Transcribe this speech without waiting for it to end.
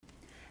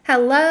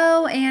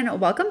Hello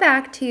and welcome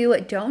back to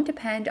Don't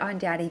Depend on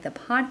Daddy, the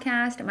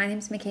podcast. My name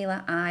is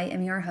Michaela. I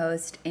am your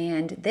host,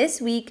 and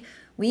this week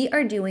we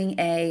are doing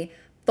a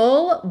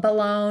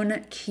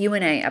full-blown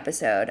Q&A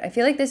episode. I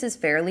feel like this is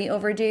fairly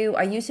overdue.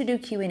 I used to do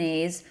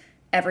Q&As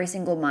every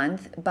single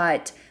month,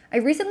 but I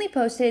recently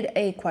posted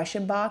a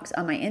question box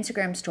on my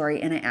Instagram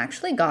story, and I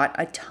actually got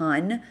a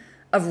ton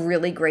of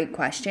really great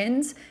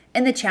questions.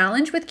 And the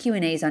challenge with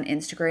Q&As on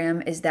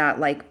Instagram is that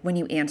when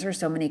you answer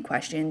so many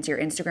questions, your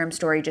Instagram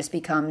story just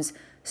becomes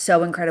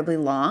so incredibly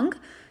long.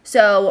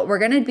 So we're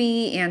going to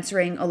be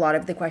answering a lot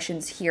of the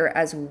questions here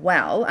as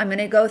well. I'm going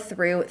to go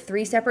through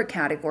 3 separate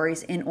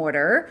categories in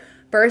order.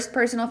 First,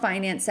 personal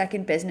finance,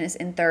 second, business,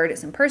 and third,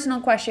 some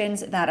personal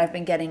questions that I've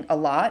been getting a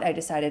lot. I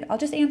decided I'll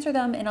just answer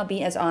them and I'll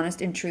be as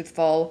honest and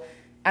truthful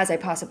as I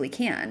possibly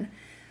can.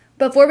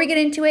 Before we get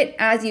into it,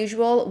 as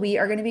usual, we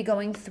are going to be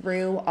going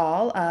through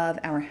all of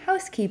our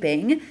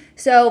housekeeping.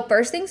 So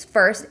first things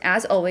first,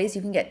 as always,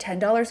 you can get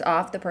 $10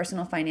 off the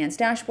Personal Finance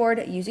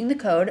Dashboard using the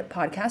code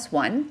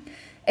podcast1.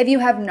 If you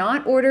have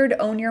not ordered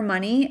Own Your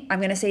Money, I'm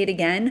going to say it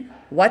again.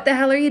 What the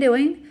hell are you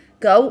doing?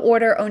 Go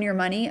order Own Your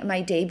Money, my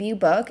debut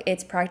book.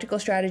 It's practical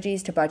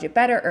strategies to budget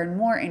better, earn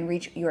more, and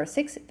reach your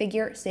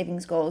 6-figure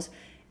savings goals.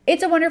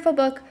 It's a wonderful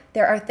book.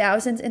 There are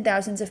thousands and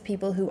thousands of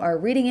people who are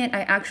reading it.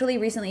 I actually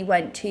recently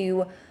went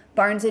to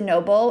Barnes &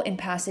 Noble in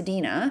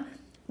Pasadena,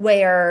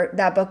 where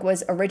that book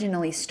was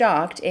originally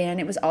stocked,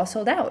 and it was all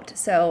sold out.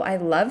 So I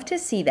love to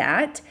see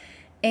that.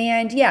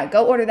 And yeah,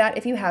 go order that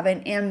if you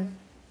haven't. And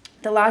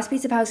the last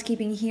piece of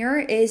housekeeping here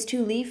is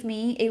to leave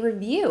me a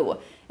review.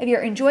 If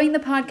you're enjoying the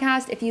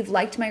podcast, if you've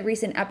liked my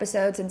recent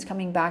episodes since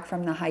coming back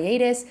from the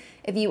hiatus,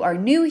 if you are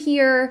new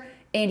here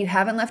and you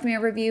haven't left me a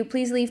review,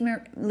 please leave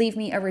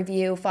me a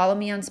review. Follow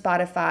me on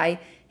Spotify.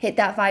 Hit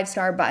that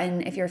 5-star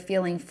button. If you're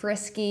feeling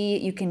frisky,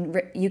 you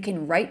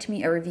can write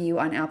me a review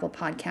on Apple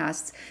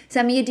Podcasts.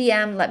 Send me a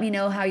DM. Let me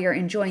know how you're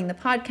enjoying the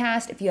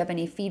podcast. If you have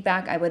any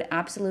feedback, I would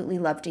absolutely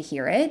love to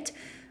hear it.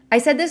 I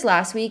said this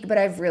last week, but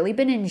I've really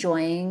been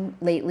enjoying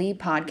lately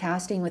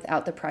podcasting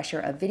without the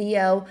pressure of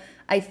video.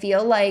 I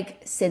feel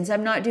like since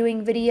I'm not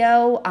doing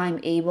video,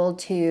 I'm able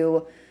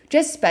to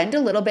just spend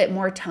a little bit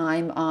more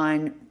time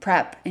on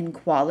prep and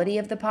quality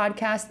of the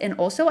podcast. And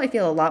also I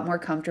feel a lot more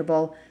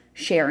comfortable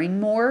sharing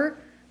more,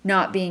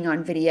 not being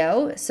on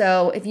video.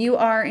 So if you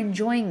are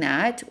enjoying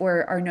that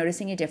or are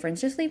noticing a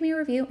difference, just leave me a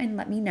review and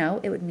let me know.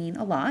 It would mean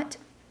a lot.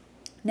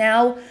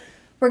 Now,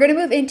 we're going to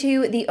move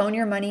into the Own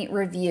Your Money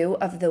review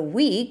of the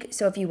week.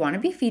 So if you want to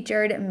be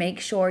featured, make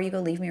sure you go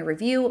leave me a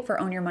review for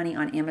Own Your Money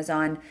on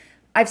Amazon.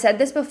 I've said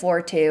this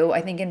before too,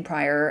 I think in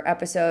prior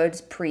episodes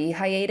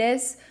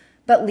pre-hiatus,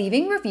 but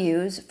leaving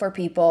reviews for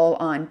people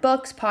on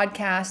books,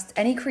 podcasts,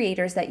 any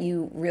creators that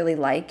you really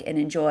like and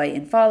enjoy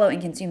and follow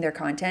and consume their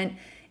content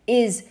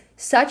is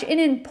such an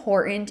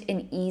important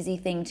and easy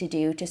thing to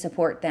do to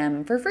support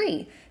them for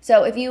free.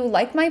 So if you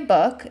like my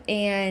book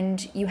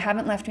and you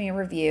haven't left me a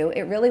review,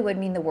 it really would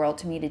mean the world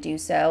to me to do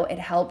so. It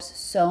helps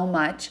so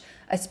much,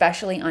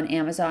 especially on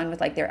Amazon with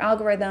their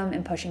algorithm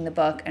and pushing the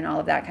book and all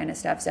of that kind of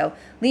stuff. So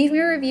leave me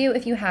a review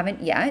if you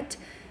haven't yet.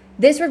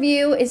 This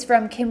review is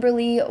from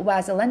Kimberly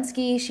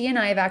Wasilensky. She and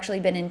I have actually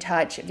been in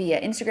touch via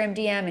Instagram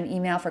DM and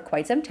email for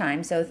quite some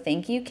time. So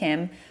thank you,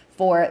 Kim,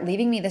 for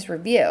leaving me this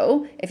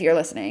review if you're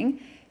listening.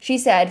 She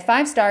said,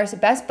 5 stars,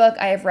 best book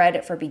I have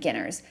read for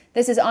beginners.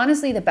 This is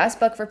honestly the best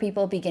book for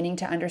people beginning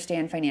to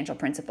understand financial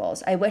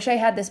principles. I wish I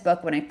had this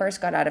book when I first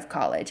got out of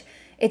college.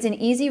 It's an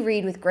easy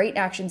read with great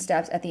action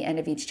steps at the end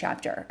of each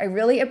chapter. I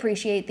really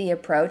appreciate the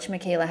approach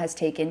Michaela has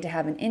taken to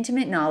have an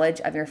intimate knowledge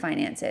of your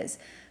finances.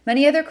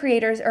 Many other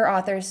creators or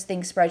authors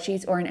think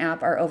spreadsheets or an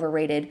app are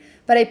overrated,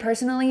 but I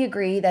personally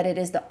agree that it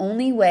is the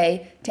only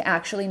way to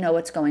actually know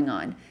what's going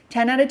on.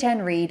 10 out of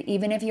 10 read,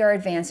 even if you are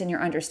advanced in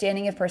your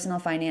understanding of personal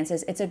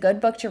finances, it's a good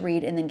book to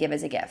read and then give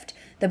as a gift.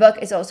 The book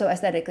is also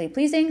aesthetically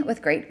pleasing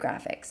with great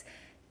graphics.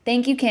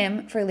 Thank you,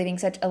 Kim, for leaving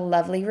such a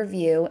lovely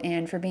review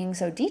and for being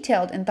so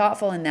detailed and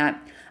thoughtful in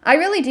that. I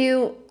really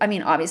do,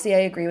 obviously I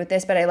agree with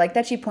this, but I like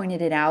that she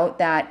pointed it out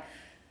that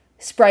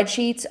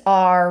spreadsheets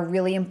are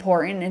really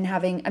important in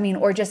having,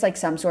 or just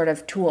some sort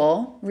of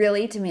tool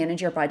really to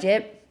manage your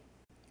budget.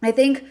 I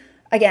think,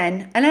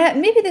 again, and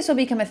maybe this will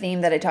become a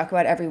theme that I talk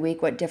about every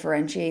week, what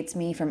differentiates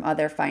me from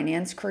other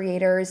finance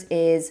creators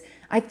is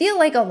I feel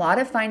like a lot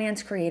of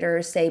finance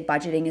creators say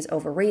budgeting is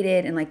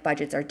overrated and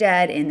budgets are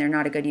dead and they're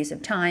not a good use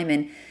of time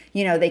and,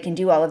 they can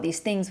do all of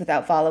these things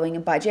without following a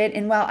budget.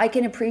 And while I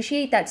can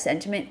appreciate that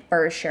sentiment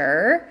for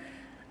sure,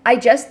 I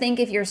just think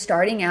if you're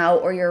starting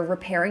out or you're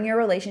repairing your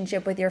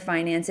relationship with your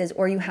finances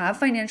or you have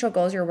financial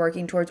goals you're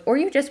working towards or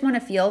you just want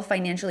to feel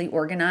financially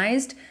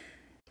organized,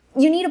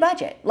 you need a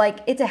budget.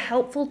 It's a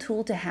helpful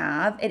tool to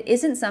have. It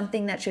isn't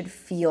something that should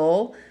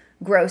feel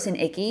gross and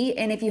icky.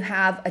 And if you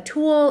have a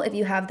tool, if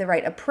you have the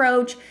right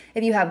approach,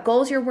 if you have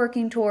goals you're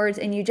working towards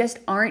and you just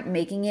aren't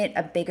making it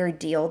a bigger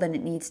deal than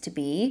it needs to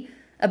be,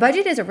 a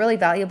budget is a really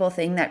valuable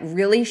thing that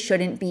really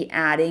shouldn't be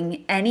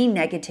adding any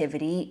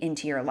negativity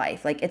into your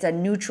life. It's a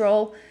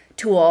neutral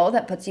tool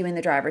that puts you in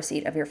the driver's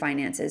seat of your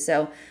finances.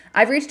 So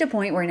I've reached a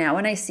point where now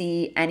when I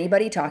see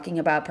anybody talking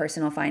about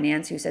personal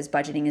finance who says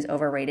budgeting is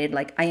overrated,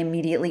 like I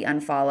immediately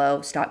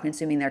unfollow, stop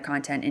consuming their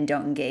content, and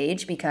don't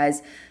engage,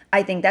 because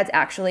I think that's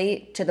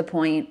actually, to the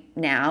point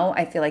now,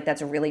 I feel like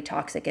that's a really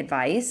toxic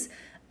advice,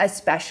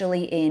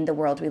 especially in the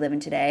world we live in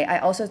today. I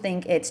also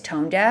think it's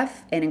tone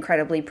deaf and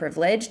incredibly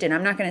privileged. And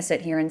I'm not going to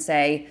sit here and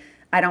say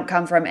I don't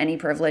come from any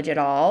privilege at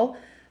all.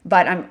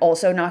 But I'm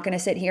also not going to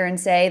sit here and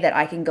say that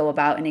I can go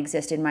about and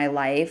exist in my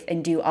life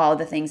and do all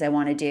the things I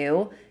want to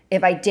do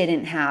if I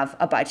didn't have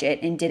a budget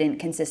and didn't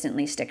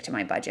consistently stick to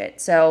my budget.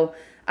 So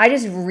I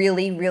just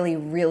really, really,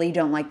 really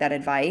don't like that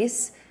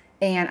advice.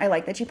 And I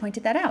like that you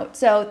pointed that out.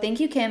 So thank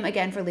you, Kim,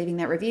 again, for leaving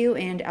that review.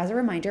 And as a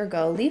reminder,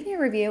 go leave me a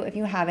review if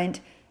you haven't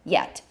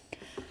yet.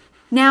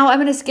 Now, I'm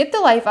going to skip the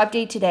life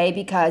update today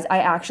because I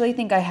actually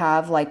think I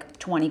have like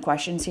 20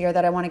 questions here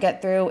that I want to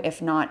get through,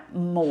 if not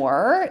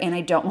more. And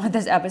I don't want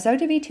this episode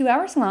to be 2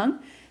 hours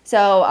long.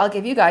 So I'll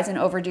give you guys an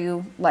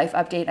overdue life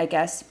update, I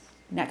guess,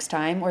 next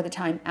time or the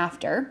time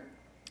after.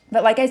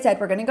 But like I said,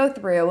 we're going to go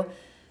through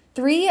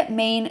 3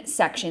 main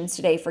sections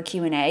today for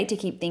Q&A to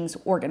keep things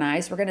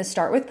organized. We're going to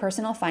start with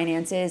personal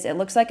finances. It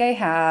looks like I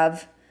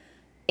have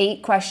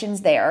 8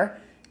 questions there.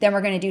 Then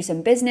we're going to do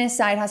some business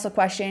side hustle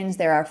questions.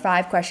 There are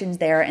 5 questions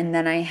there. And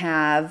then I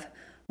have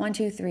 1,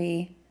 2,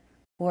 3,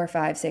 4,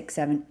 5, 6,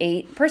 7,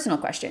 8 personal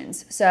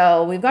questions.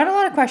 So we've got a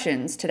lot of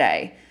questions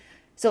today.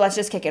 So let's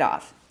just kick it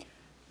off.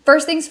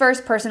 First things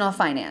first, personal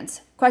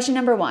finance. Question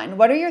number 1,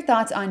 what are your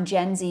thoughts on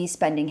Gen Z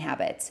spending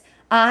habits?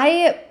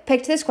 I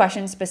picked this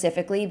question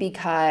specifically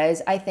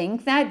because I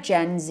think that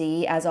Gen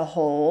Z as a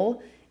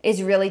whole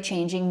is really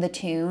changing the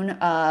tune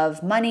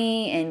of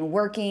money and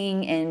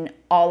working and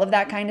all of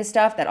that kind of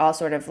stuff that all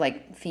sort of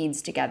like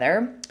feeds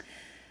together.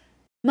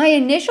 My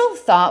initial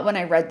thought when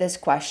I read this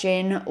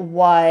question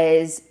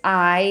was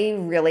I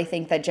really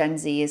think that Gen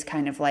Z is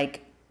kind of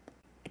like,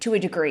 to a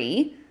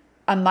degree,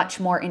 a much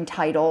more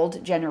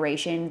entitled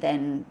generation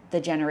than the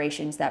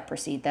generations that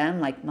precede them,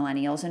 like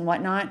millennials and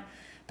whatnot.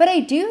 But I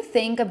do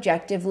think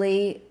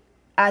objectively,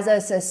 as a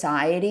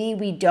society,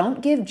 we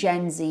don't give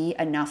Gen Z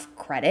enough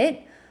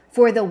credit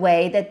for the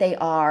way that they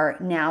are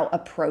now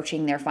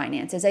approaching their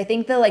finances. I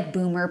think the like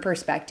boomer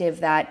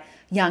perspective that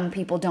young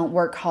people don't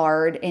work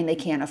hard and they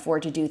can't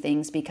afford to do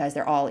things because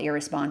they're all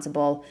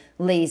irresponsible,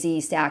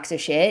 lazy sacks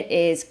of shit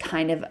is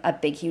kind of a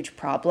big, huge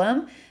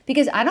problem,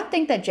 because I don't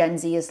think that Gen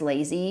Z is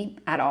lazy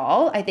at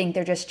all. I think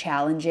they're just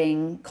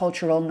challenging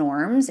cultural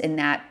norms, and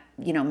that,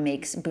 you know,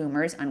 makes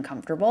boomers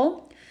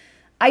uncomfortable.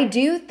 I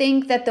do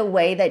think that the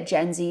way that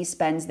Gen Z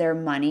spends their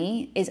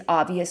money is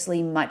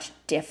obviously much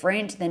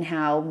different than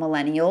how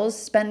millennials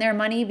spend their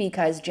money,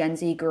 because Gen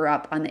Z grew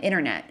up on the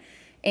internet.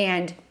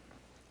 And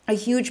a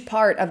huge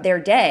part of their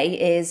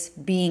day is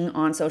being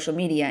on social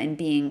media and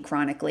being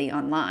chronically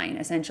online,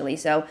 essentially.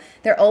 So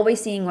they're always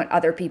seeing what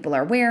other people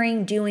are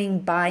wearing,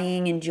 doing,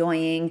 buying,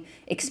 enjoying,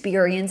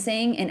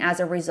 experiencing. And as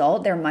a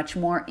result, they're much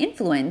more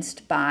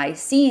influenced by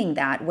seeing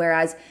that.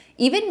 Whereas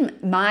even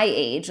my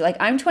age, like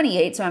I'm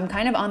 28, so I'm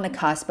kind of on the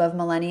cusp of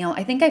millennial.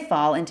 I think I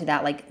fall into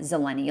that like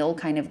zillennial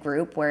kind of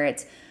group where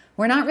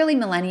we're not really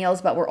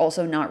millennials, but we're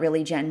also not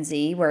really Gen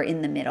Z. We're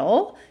in the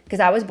middle,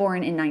 because I was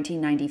born in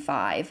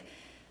 1995.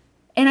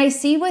 And I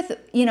see with,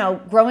 you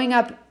know, growing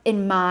up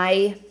in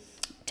my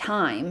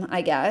time,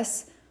 I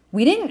guess,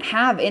 we didn't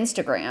have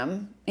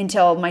Instagram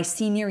until my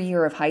senior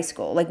year of high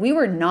school. Like, we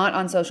were not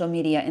on social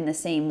media in the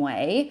same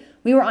way.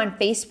 We were on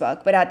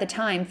Facebook, but at the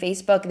time,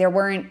 Facebook, there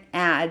weren't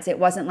ads. It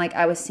wasn't like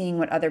I was seeing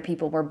what other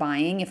people were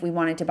buying. If we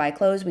wanted to buy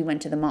clothes, we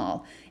went to the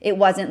mall. It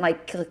wasn't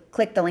like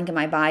click the link in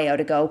my bio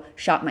to go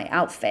shop my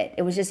outfit.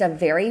 It was just a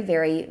very,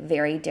 very,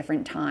 very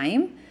different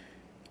time.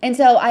 And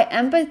so I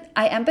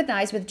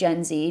empathize with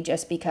Gen Z,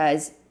 just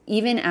because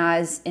even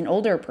as an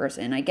older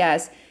person, I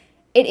guess,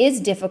 it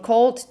is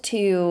difficult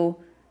to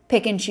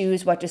pick and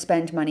choose what to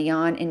spend money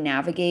on and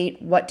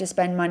navigate what to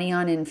spend money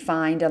on and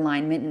find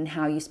alignment in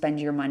how you spend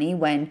your money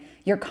when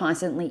you're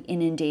constantly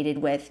inundated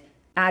with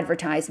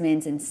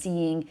advertisements and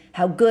seeing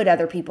how good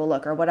other people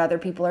look or what other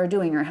people are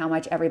doing or how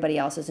much everybody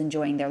else is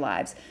enjoying their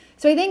lives.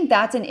 So I think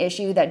that's an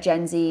issue that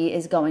Gen Z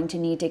is going to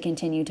need to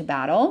continue to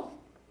battle.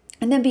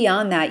 And then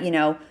beyond that, you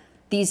know,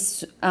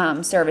 these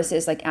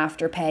services like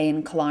Afterpay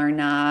and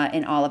Klarna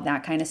and all of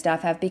that kind of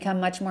stuff have become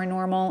much more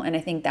normal. And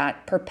I think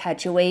that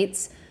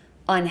perpetuates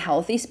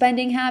unhealthy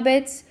spending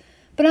habits.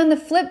 But on the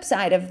flip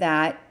side of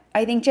that,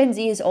 I think Gen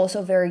Z is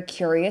also very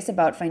curious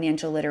about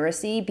financial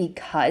literacy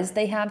because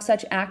they have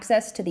such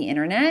access to the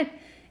internet.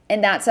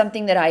 And that's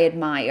something that I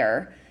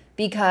admire,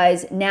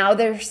 because now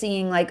they're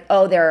seeing like,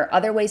 oh, there are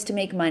other ways to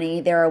make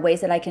money. There are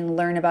ways that I can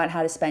learn about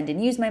how to spend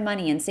and use my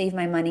money and save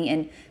my money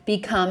and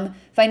become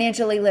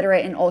financially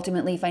literate and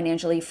ultimately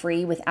financially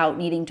free without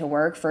needing to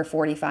work for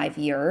 45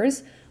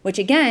 years, which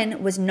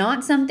again was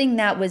not something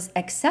that was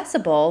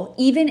accessible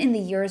even in the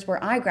years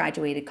where I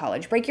graduated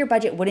college. Break Your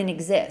Budget wouldn't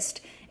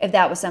exist if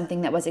that was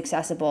something that was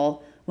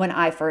accessible when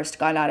I first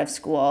got out of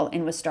school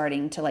and was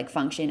starting to like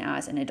function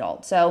as an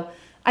adult. So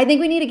I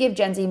think we need to give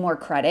Gen Z more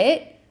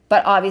credit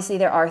But obviously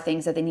there are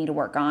things that they need to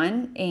work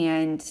on,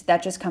 and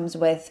that just comes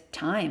with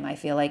time, I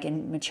feel like,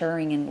 and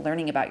maturing and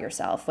learning about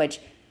yourself,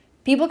 which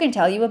people can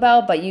tell you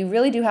about, but you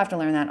really do have to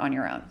learn that on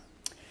your own.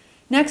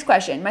 Next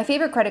question, my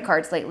favorite credit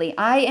cards lately.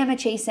 I am a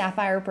Chase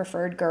Sapphire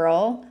Preferred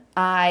girl.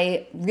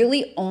 I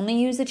really only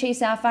use the Chase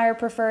Sapphire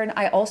Preferred.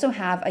 I also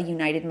have a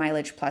United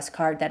Mileage Plus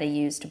card that I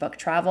use to book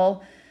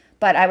travel,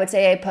 but I would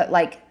say I put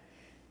like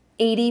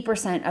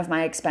 80% of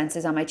my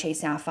expenses on my Chase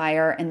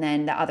Sapphire, and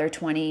then the other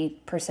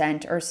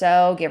 20% or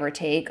so, give or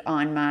take,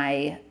 on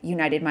my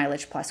United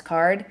Mileage Plus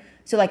card.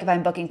 So like if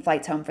I'm booking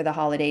flights home for the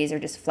holidays or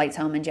just flights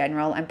home in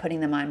general, I'm putting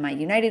them on my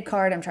United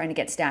card. I'm trying to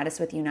get status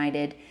with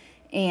United.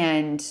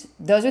 And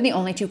those are the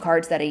only two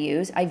cards that I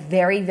use. I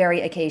very, very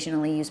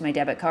occasionally use my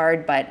debit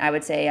card, but I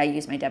would say I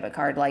use my debit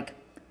card like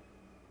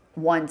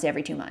once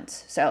every 2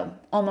 months. So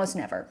almost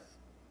never.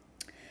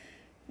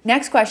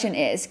 Next question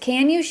is,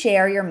 can you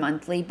share your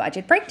monthly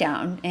budget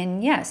breakdown?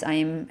 And yes, I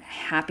am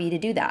happy to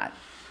do that.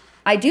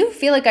 I do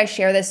feel like I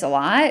share this a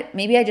lot.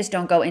 Maybe I just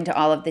don't go into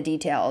all of the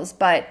details,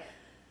 but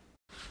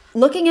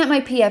looking at my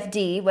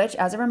PFD, which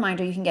as a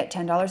reminder, you can get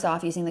 $10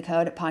 off using the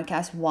code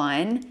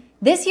podcast1.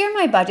 This year,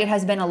 my budget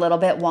has been a little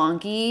bit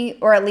wonky,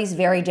 or at least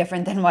very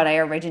different than what I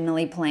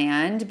originally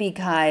planned,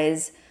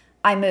 because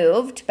I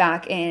moved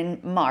back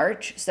in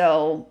March.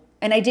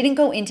 And I didn't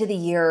go into the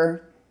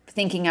year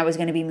thinking I was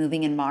going to be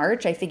moving in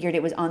March. I figured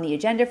it was on the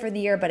agenda for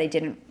the year, but I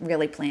didn't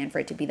really plan for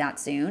it to be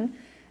that soon.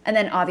 And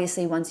then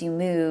obviously once you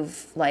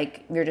move,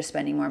 like, you're just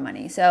spending more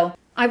money. So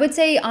I would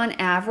say on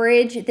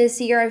average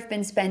this year, I've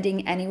been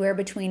spending anywhere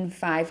between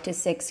 $5,000 to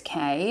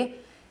 $6,000.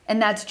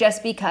 And that's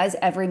just because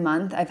every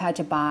month I've had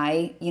to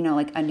buy,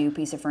 like a new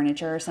piece of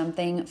furniture or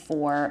something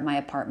for my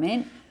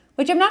apartment,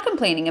 which I'm not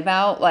complaining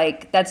about.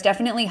 Like, that's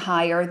definitely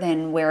higher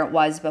than where it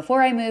was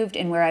before I moved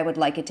and where I would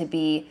like it to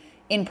be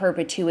in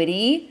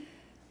perpetuity.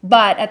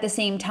 But at the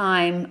same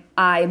time,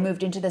 I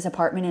moved into this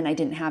apartment and I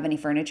didn't have any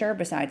furniture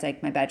besides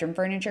like my bedroom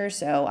furniture.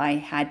 So I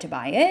had to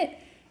buy it.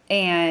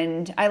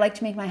 And I like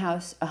to make my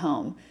house a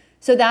home.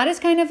 So that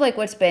is kind of like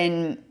what's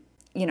been,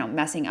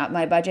 messing up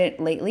my budget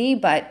lately.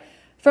 But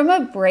from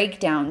a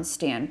breakdown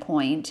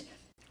standpoint,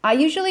 I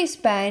usually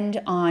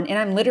spend on, and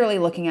I'm literally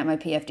looking at my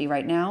PFD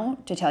right now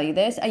to tell you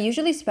this, I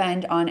usually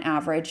spend on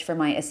average for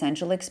my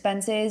essential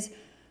expenses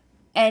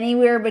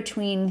anywhere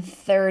between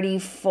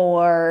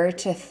 $3,400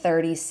 to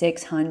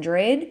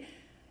 $3,600,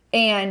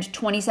 and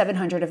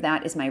 $2,700 of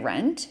that is my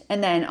rent.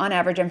 And then on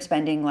average, I'm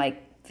spending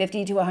like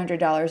 $50 to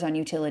 $100 on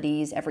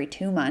utilities every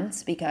 2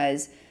 months,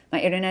 because my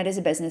internet is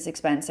a business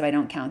expense, so I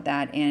don't count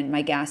that. And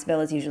my gas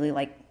bill is usually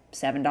like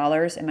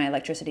 $7, and my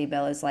electricity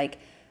bill is like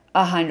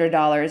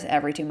 $100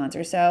 every 2 months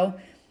or so.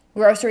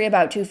 Grocery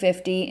about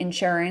 $250.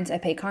 Insurance, I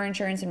pay car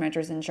insurance and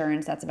renter's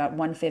insurance. That's about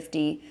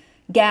 $150.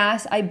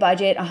 Gas, I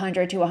budget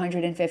 $100 to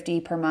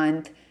 $150 per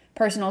month.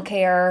 Personal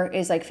care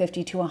is like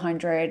 $50 to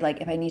 $100,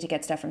 like if I need to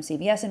get stuff from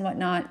CVS and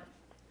whatnot.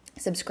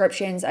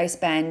 Subscriptions, I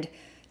spend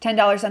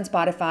 $10 on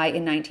Spotify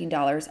and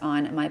 $19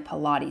 on my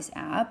Pilates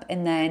app.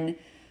 And then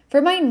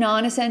for my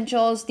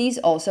non-essentials, these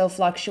also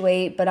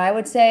fluctuate, but I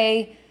would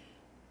say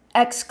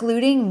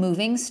excluding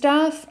moving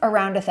stuff,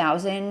 around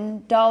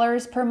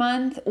 $1,000 per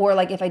month, or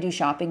like if I do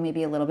shopping,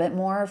 maybe a little bit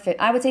more.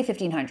 I would say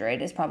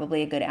 $1,500 is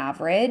probably a good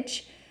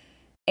average.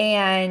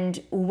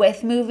 And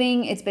with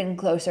moving, it's been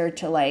closer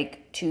to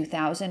like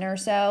 $2,000 or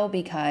so,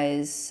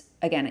 because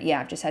again,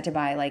 I've just had to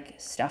buy like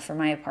stuff for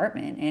my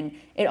apartment, and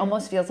it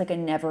almost feels like a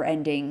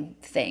never-ending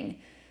thing.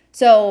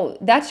 So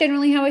that's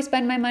generally how I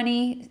spend my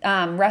money.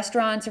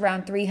 Restaurants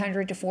around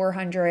 $300 to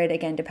 $400,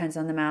 again, depends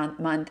on the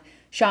month.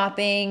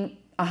 Shopping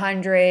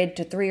 $100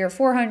 to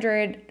 $300 or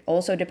 $400,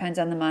 also depends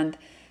on the month.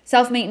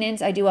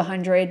 Self-maintenance, I do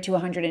 $100 to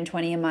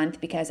 $120 a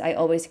month, because I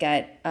always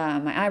get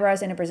my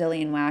eyebrows and a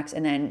Brazilian wax,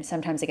 and then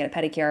sometimes I get a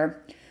pedicure.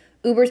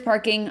 Uber's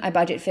parking, I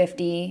budget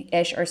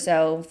 $50-ish or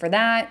so for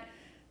that.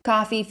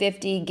 Coffee,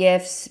 $50.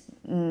 Gifts,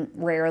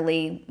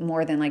 rarely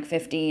more than like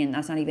 $50, and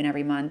that's not even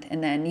every month.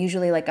 And then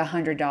usually like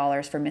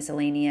 $100 for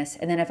miscellaneous.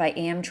 And then if I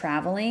am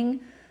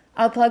traveling,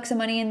 I'll plug some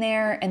money in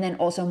there. And then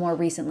also more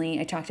recently,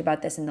 I talked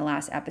about this in the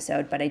last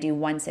episode, but I do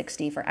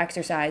 $160 for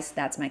exercise.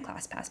 That's my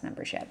ClassPass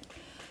membership.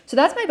 So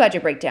that's my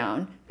budget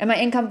breakdown, and my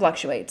income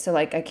fluctuates. So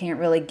like I can't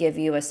really give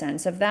you a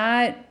sense of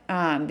that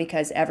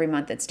because every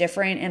month it's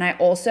different. And I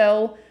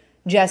also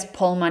just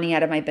pull money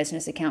out of my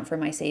business account for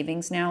my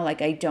savings now.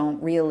 Like I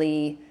don't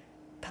really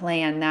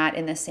plan that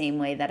in the same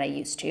way that I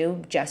used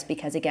to, just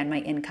because again, my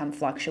income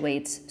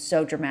fluctuates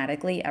so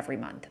dramatically every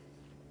month.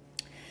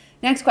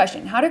 Next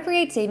question, how to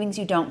create savings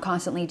you don't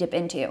constantly dip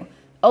into.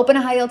 Open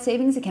a high yield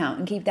savings account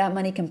and keep that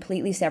money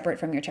completely separate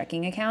from your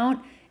checking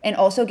account. And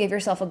also give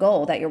yourself a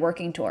goal that you're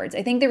working towards.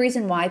 I think the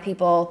reason why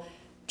people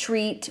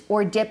treat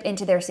or dip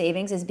into their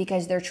savings is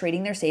because they're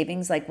treating their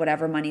savings like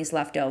whatever money's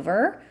left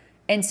over.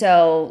 And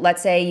so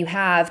let's say you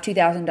have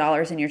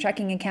 $2,000 in your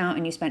checking account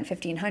and you spent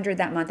 $1,500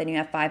 that month and you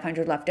have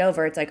 $500 left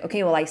over. It's like,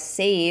 okay, well, I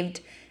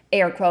saved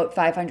air quote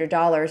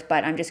 $500,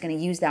 but I'm just going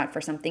to use that for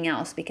something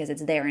else because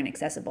it's there and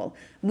accessible.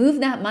 Move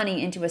that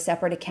money into a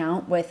separate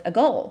account with a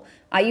goal.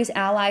 I use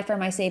Ally for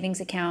my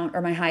savings account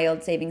or my high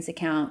yield savings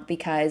account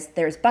because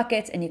there's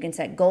buckets and you can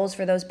set goals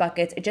for those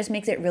buckets. It just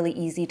makes it really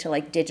easy to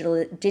like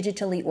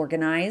digitally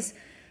organize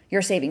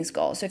your savings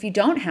goal. So if you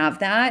don't have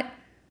that,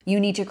 you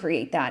need to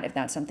create that if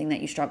that's something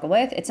that you struggle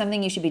with. It's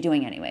something you should be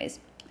doing anyways.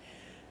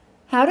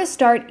 How to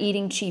start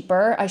eating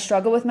cheaper. I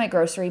struggle with my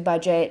grocery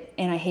budget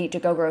and I hate to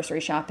go grocery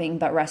shopping,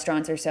 but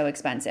restaurants are so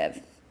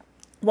expensive.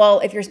 Well,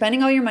 if you're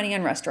spending all your money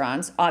on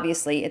restaurants,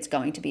 obviously it's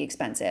going to be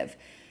expensive.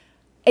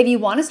 If you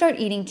want to start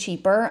eating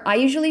cheaper, I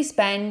usually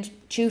spend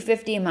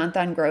 $250 a month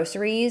on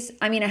groceries.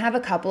 I have a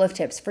couple of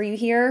tips for you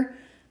here.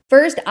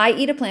 First, I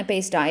eat a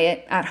plant-based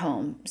diet at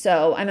home.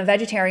 So I'm a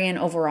vegetarian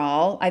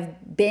overall.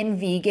 I've been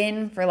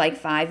vegan for like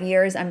 5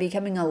 years. I'm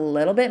becoming a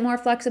little bit more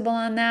flexible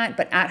on that,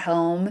 but at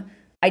home,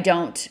 I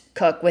don't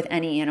cook with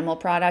any animal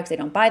products. I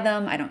don't buy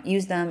them, I don't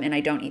use them, and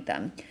I don't eat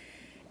them.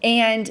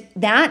 And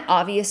that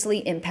obviously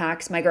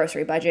impacts my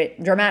grocery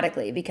budget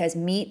dramatically because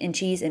meat and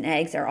cheese and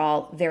eggs are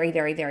all very,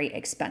 very, very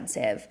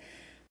expensive.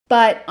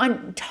 But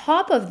on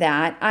top of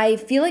that, I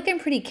feel like I'm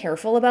pretty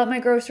careful about my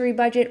grocery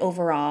budget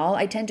overall.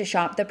 I tend to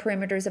shop the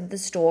perimeters of the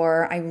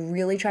store. I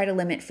really try to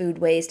limit food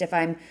waste. If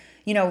I'm,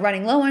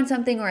 running low on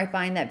something or I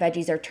find that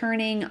veggies are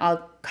turning,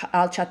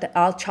 I'll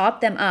chop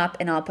them up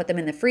and I'll put them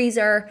in the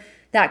freezer.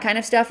 That kind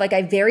of stuff. Like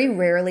I very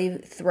rarely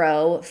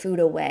throw food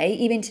away.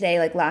 Even today,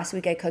 like last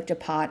week, I cooked a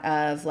pot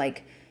of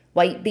like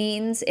white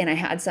beans and I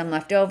had some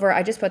left over.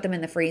 I just put them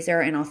in the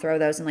freezer and I'll throw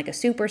those in like a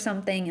soup or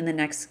something in the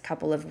next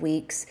couple of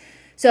weeks.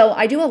 So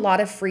I do a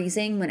lot of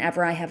freezing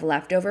whenever I have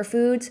leftover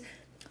foods.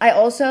 I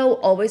also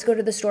always go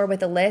to the store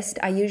with a list.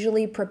 I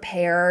usually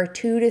prepare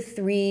 2 to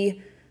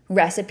 3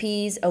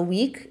 recipes a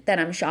week that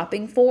I'm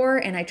shopping for,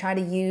 and I try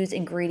to use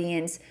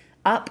ingredients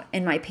up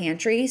in my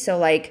pantry. So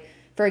like,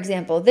 for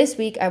example, this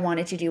week I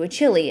wanted to do a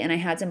chili and I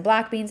had some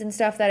black beans and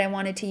stuff that I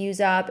wanted to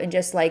use up and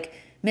just like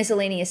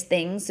miscellaneous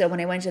things. So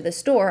when I went to the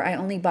store, I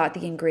only bought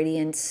the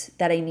ingredients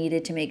that I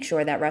needed to make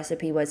sure that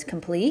recipe was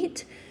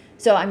complete.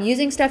 So I'm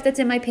using stuff that's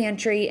in my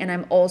pantry and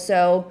I'm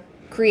also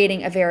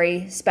creating a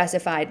very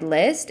specified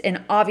list.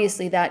 And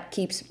obviously that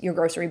keeps your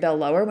grocery bill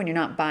lower when you're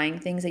not buying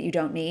things that you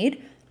don't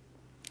need.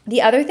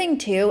 The other thing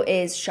too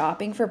is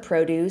shopping for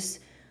produce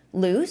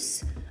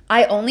loose.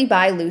 I only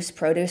buy loose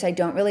produce. I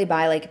don't really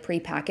buy like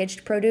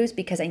prepackaged produce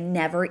because I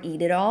never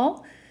eat it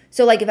all.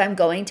 So like if I'm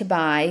going to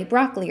buy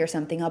broccoli or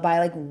something, I'll buy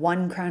like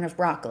 1 crown of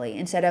broccoli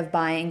instead of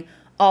buying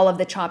all of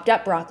the chopped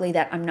up broccoli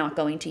that I'm not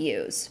going to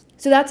use.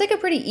 So that's like a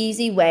pretty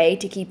easy way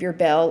to keep your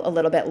bill a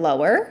little bit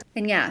lower.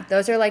 And yeah,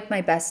 those are like my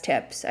best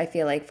tips, I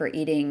feel like, for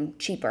eating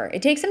cheaper.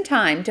 It takes some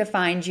time to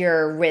find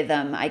your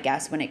rhythm, I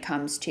guess, when it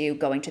comes to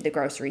going to the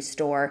grocery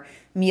store,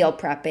 meal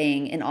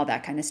prepping, and all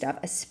that kind of stuff,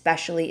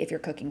 especially if you're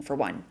cooking for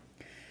one.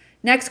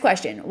 Next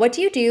question, what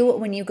do you do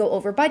when you go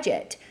over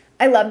budget?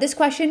 I love this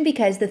question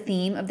because the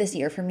theme of this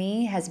year for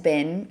me has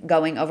been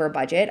going over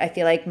budget. I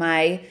feel like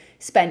my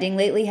spending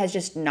lately has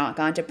just not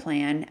gone to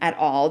plan at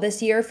all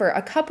this year for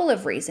a couple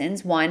of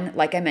reasons. One,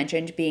 like I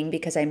mentioned, being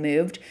because I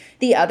moved.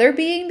 The other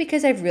being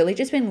because I've really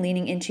just been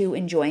leaning into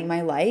enjoying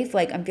my life.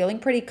 Like I'm feeling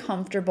pretty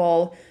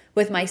comfortable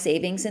with my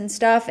savings and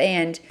stuff.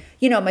 And,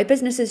 my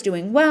business is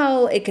doing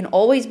well. It can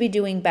always be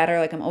doing better.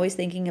 Like I'm always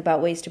thinking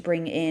about ways to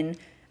bring in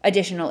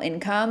additional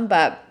income,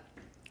 but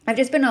I've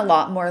just been a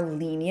lot more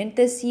lenient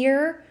this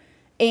year.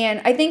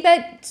 And I think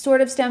that sort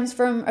of stems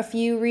from a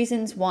few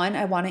reasons. One,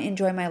 I want to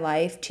enjoy my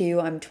life. Two,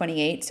 I'm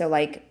 28. So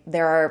like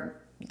there are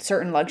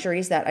certain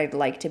luxuries that I'd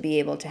like to be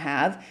able to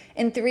have.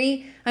 And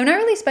three, I'm not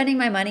really spending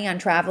my money on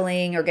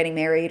traveling or getting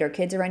married or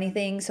kids or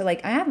anything. So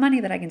like I have money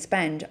that I can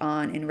spend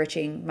on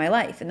enriching my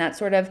life. And that's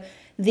sort of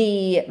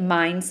the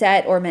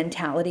mindset or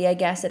mentality, I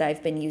guess, that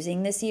I've been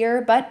using this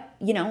year. But,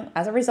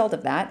 as a result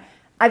of that,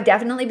 I've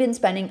definitely been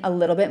spending a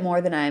little bit more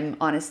than I'm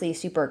honestly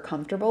super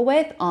comfortable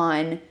with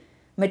on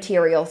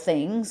material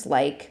things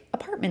like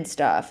apartment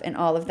stuff and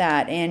all of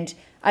that. And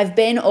I've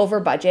been over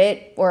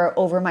budget or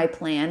over my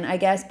plan, I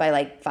guess, by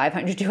like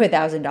 $500 to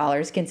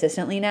 $1,000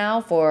 consistently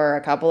now for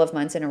a couple of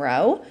months in a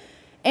row.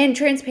 And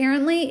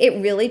transparently,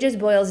 it really just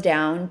boils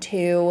down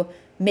to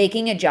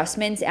making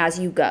adjustments as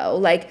you go.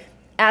 Like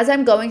as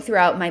I'm going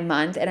throughout my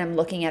month and I'm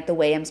looking at the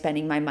way I'm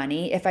spending my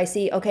money, if I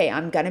see, okay,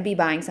 I'm going to be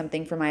buying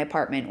something for my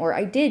apartment, or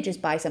I did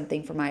just buy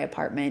something for my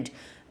apartment,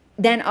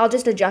 then I'll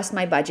just adjust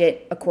my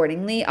budget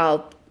accordingly.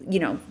 I'll,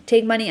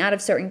 take money out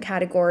of certain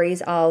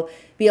categories. I'll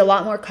be a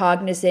lot more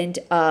cognizant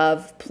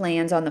of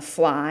plans on the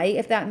fly,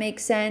 if that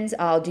makes sense.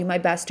 I'll do my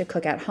best to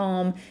cook at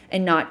home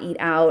and not eat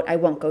out. I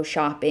won't go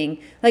shopping.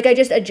 Like I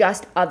just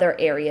adjust other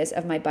areas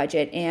of my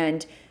budget.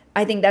 And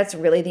I think that's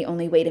really the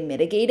only way to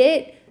mitigate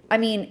it. I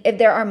mean, if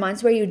there are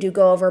months where you do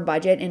go over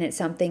budget and it's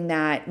something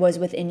that was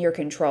within your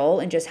control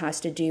and just has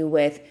to do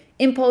with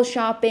impulse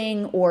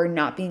shopping or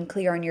not being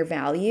clear on your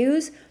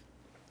values,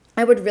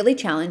 I would really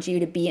challenge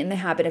you to be in the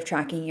habit of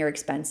tracking your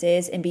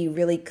expenses and be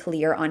really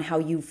clear on how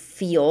you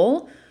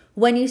feel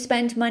when you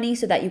spend money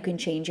so that you can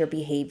change your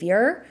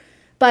behavior.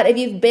 But if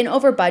you've been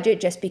over budget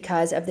just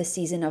because of the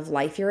season of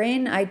life you're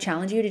in, I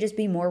challenge you to just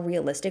be more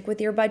realistic with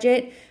your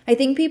budget. I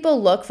think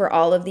people look for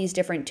all of these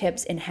different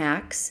tips and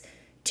hacks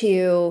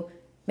to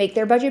make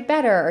their budget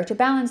better or to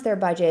balance their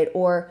budget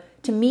or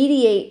to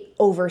mediate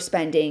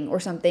overspending or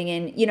something.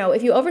 And,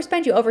 if you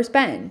overspend, you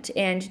overspend.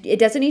 And it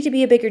doesn't need to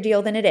be a bigger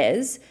deal than it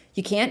is.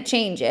 You can't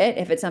change it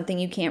if it's something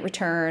you can't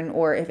return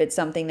or if it's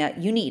something that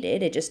you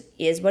needed. It just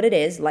is what it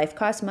is. Life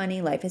costs money.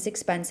 Life is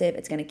expensive.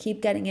 It's going to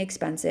keep getting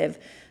expensive.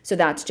 So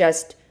that's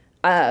just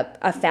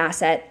a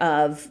facet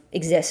of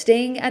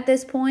existing at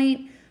this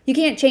point. You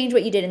can't change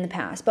what you did in the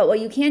past, but what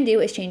you can do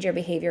is change your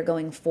behavior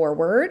going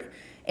forward.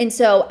 And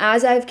so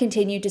as I've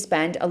continued to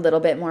spend a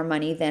little bit more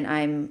money than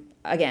I'm,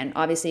 again,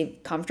 obviously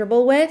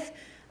comfortable with,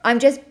 I'm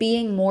just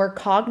being more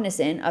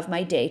cognizant of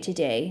my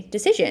day-to-day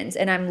decisions,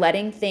 and I'm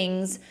letting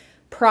things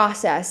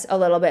process a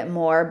little bit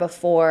more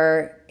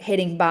before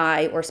hitting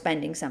buy or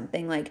spending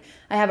something. Like,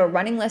 I have a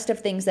running list of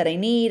things that I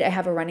need. I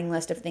have a running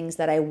list of things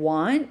that I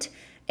want.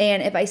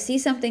 And if I see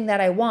something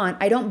that I want,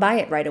 I don't buy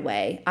it right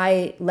away.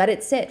 I let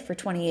it sit for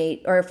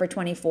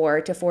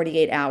 24 to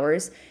 48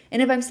 hours.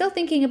 And if I'm still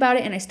thinking about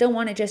it and I still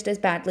want it just as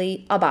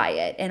badly, I'll buy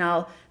it and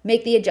I'll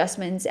make the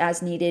adjustments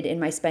as needed in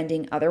my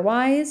spending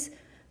otherwise.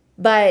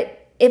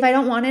 But if I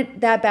don't want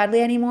it that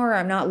badly anymore, or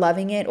I'm not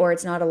loving it, or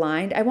it's not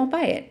aligned, I won't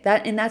buy it.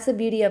 That's the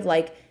beauty of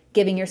like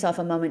giving yourself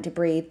a moment to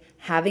breathe,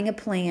 having a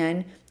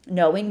plan,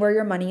 knowing where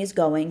your money is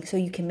going so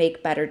you can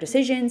make better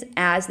decisions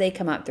as they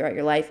come up throughout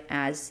your life,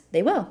 as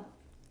they will.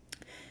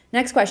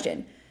 Next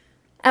question.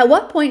 At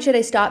what point should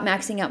I stop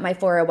maxing out my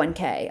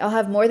 401k? I'll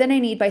have more than I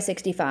need by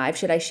 65.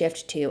 Should I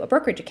shift to a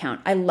brokerage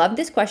account? I love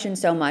this question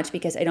so much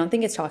because I don't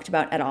think it's talked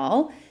about at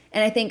all.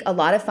 And I think a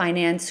lot of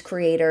finance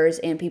creators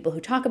and people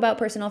who talk about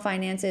personal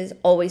finances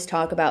always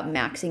talk about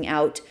maxing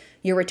out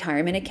your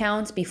retirement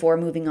accounts before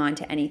moving on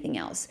to anything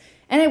else.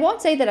 And I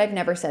won't say that I've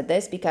never said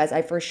this because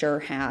I for sure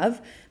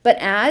have, but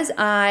as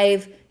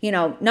I've,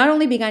 not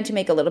only begun to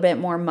make a little bit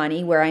more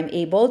money where I'm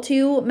able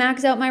to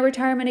max out my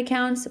retirement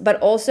accounts,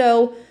 but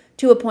also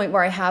to a point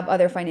where I have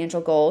other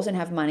financial goals and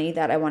have money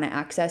that I want to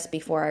access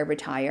before I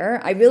retire,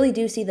 I really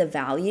do see the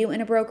value in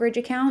a brokerage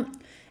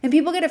account. And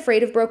people get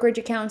afraid of brokerage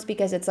accounts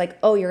because it's like,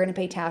 oh, you're going to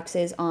pay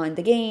taxes on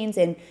the gains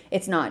and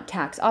it's not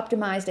tax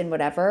optimized and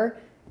whatever.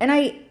 And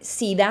I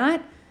see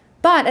that.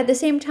 But at the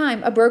same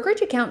time, a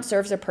brokerage account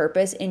serves a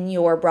purpose in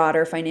your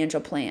broader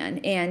financial plan.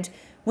 And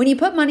when you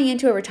put money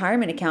into a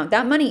retirement account,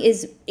 that money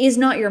is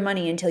not your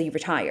money until you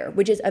retire,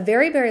 which is a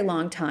very, very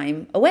long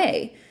time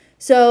away.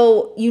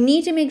 So you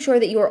need to make sure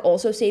that you are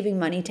also saving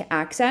money to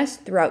access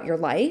throughout your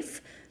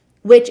life,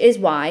 which is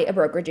why a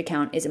brokerage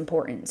account is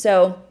important.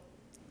 So,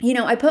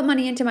 I put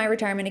money into my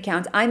retirement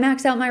accounts. I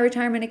max out my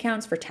retirement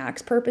accounts for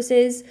tax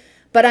purposes,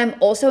 but I'm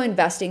also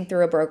investing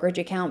through a brokerage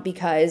account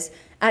because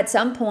at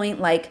some point,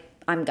 like,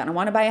 I'm going to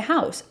want to buy a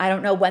house. I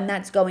don't know when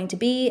that's going to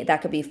be.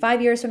 That could be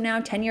 5 years from now,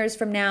 10 years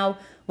from now,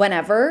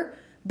 whenever.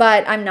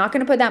 But I'm not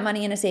going to put that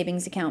money in a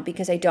savings account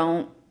because I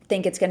don't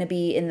think it's going to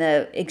be in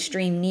the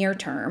extreme near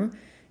term.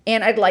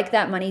 And I'd like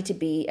that money to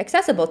be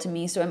accessible to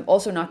me. So I'm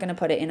also not going to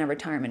put it in a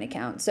retirement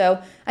account.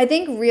 So I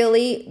think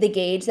really the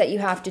gauge that you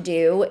have to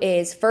do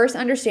is first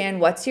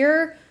understand what's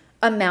your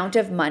amount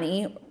of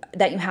money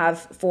that you have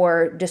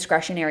for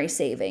discretionary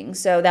savings.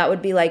 So that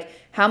would be like,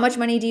 how much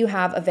money do you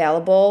have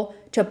available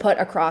to put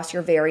across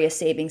your various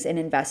savings and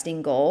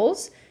investing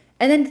goals?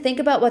 And then think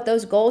about what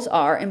those goals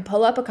are and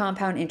pull up a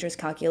compound interest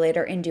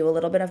calculator and do a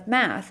little bit of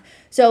math.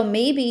 So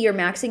maybe you're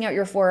maxing out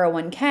your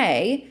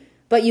 401k,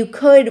 but you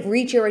could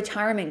reach your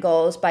retirement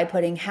goals by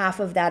putting half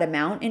of that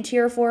amount into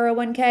your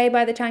 401k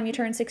by the time you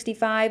turn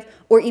 65,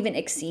 or even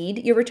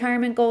exceed your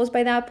retirement goals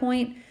by that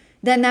point.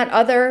 Then that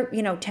other,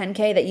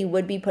 10K that you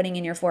would be putting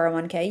in your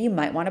 401k, you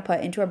might want to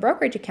put into a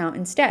brokerage account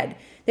instead.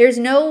 There's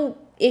no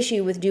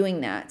issue with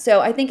doing that.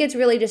 So I think it's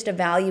really just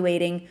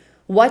evaluating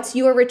what's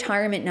your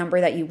retirement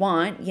number that you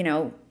want.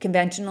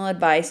 Conventional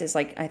advice is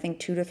like, I think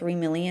 2 to 3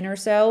 million or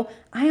so.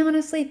 I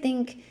honestly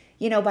think,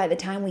 by the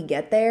time we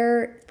get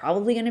there, it's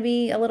probably going to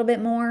be a little bit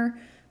more.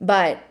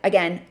 But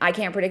again, I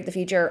can't predict the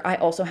future. I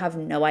also have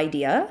no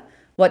idea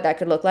what that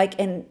could look like.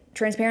 And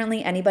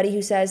transparently, anybody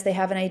who says they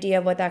have an idea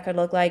of what that could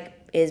look like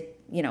is,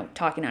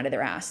 talking out of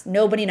their ass.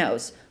 Nobody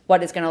knows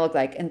what it's going to look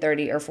like in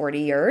 30 or 40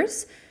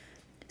 years.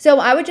 So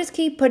I would just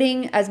keep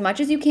putting as much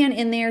as you can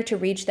in there to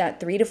reach that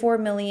 3 to 4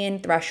 million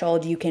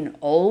threshold. You can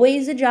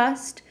always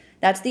adjust.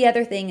 That's the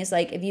other thing is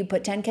like, if you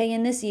put 10K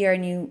in this year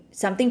and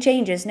something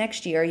changes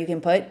next year, you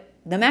can put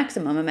the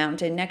maximum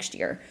amount in next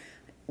year.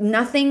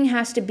 Nothing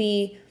has to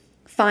be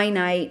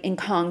finite and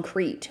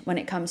concrete when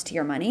it comes to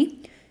your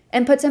money.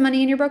 And put some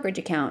money in your brokerage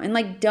account.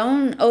 And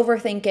don't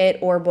overthink it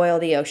or boil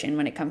the ocean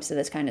when it comes to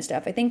this kind of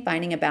stuff. I think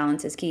finding a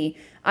balance is key.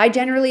 I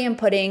generally am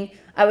putting,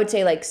 I would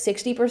say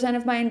 60%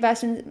 of my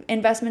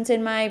investments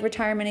in my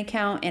retirement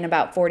account and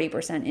about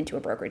 40% into a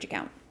brokerage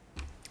account.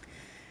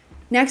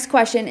 Next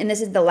question, and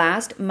this is the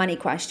last money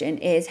question,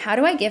 is how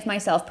do I give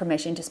myself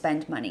permission to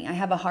spend money? I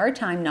have a hard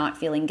time not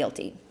feeling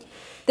guilty.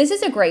 this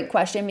is a great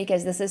question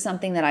because this is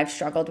something that I've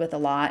struggled with a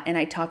lot, and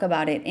I talk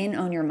about it in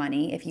Own Your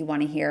Money if you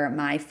want to hear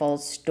my full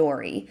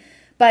story.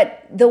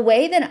 But the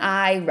way that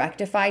I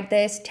rectified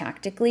this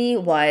tactically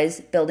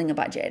was building a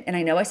budget. And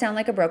I know I sound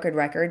like a broken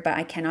record, but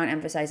I cannot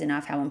emphasize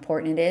enough how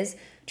important it is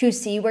to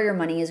see where your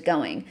money is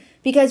going.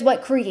 Because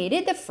what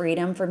created the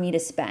freedom for me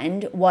to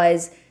spend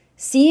was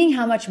seeing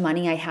how much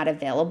money I had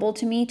available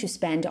to me to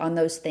spend on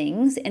those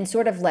things and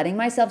sort of letting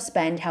myself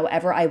spend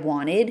however I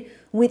wanted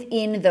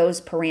within those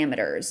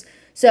parameters.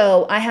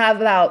 So I have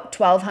about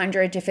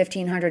 $1,200 to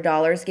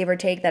 $1,500, give or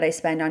take, that I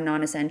spend on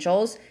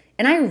non-essentials.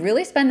 And I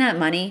really spend that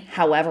money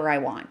however I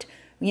want.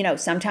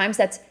 Sometimes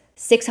that's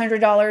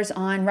 $600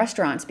 on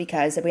restaurants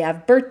because we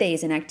have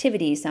birthdays and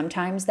activities.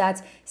 Sometimes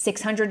that's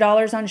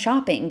 $600 on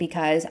shopping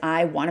because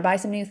I want to buy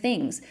some new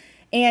things.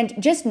 And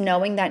just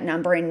knowing that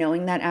number and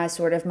knowing that as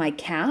sort of my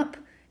cap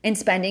and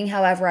spending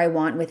however I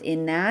want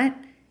within that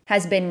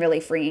has been really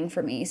freeing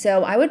for me.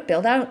 So I would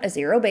build out a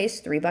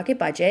zero-based 3-bucket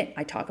budget.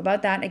 I talk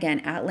about that again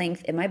at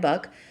length in my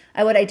book.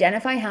 I would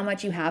identify how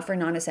much you have for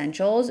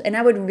non-essentials, and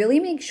I would really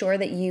make sure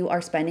that you are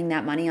spending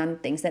that money on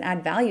things that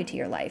add value to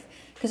your life.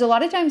 Because a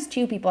lot of times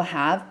too, people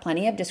have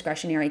plenty of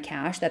discretionary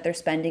cash that they're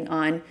spending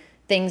on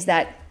things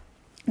that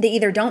they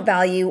either don't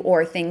value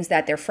or things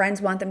that their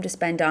friends want them to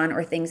spend on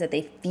or things that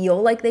they feel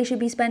like they should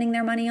be spending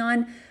their money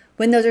on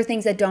when those are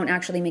things that don't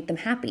actually make them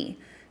happy.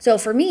 So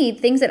for me,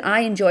 things that I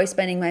enjoy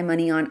spending my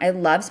money on, I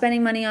love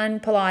spending money on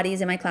Pilates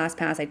and my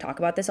ClassPass. I talk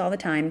about this all the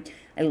time.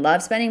 I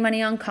love spending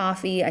money on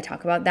coffee. I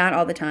talk about that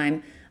all the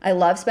time. I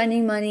love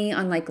spending money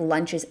on like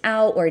lunches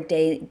out or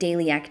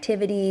daily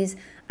activities.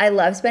 I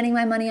love spending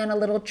my money on a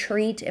little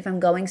treat if I'm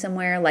going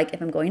somewhere, like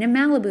if I'm going to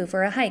Malibu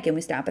for a hike and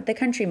we stop at the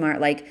Country Mart,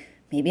 like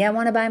maybe I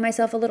want to buy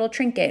myself a little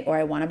trinket, or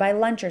I want to buy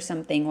lunch or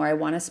something, or I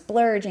want to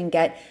splurge and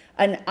get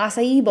an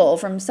acai bowl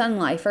from Sun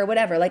Life or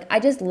whatever. Like I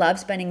just love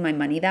spending my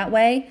money that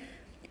way.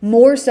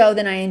 More so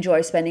than I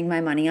enjoy spending my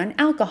money on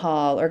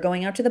alcohol or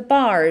going out to the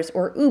bars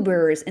or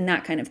Ubers and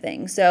that kind of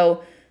thing.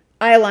 So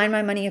I align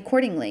my money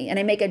accordingly and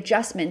I make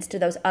adjustments to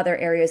those other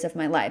areas of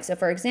my life. So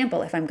for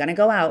example, if I'm going to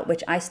go out,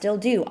 which I still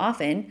do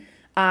often,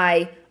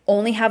 I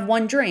only have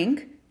one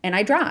drink and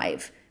I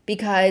drive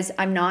because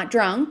I'm not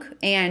drunk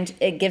and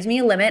it gives me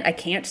a limit. I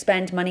can't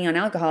spend money on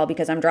alcohol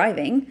because I'm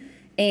driving.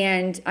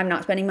 And I'm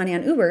not spending money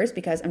on Ubers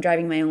because I'm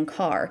driving my own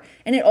car.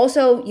 And it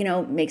also,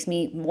 makes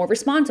me more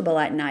responsible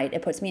at night.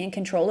 It puts me in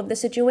control of the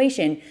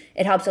situation.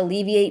 It helps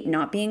alleviate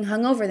not being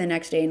hungover the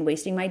next day and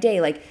wasting my day.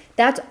 Like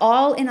that's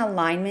all in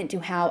alignment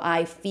to how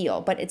I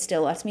feel, but it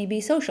still lets me be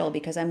social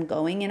because I'm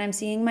going and I'm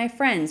seeing my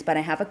friends, but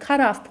I have a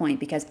cutoff point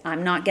because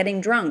I'm not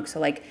getting drunk. So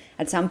like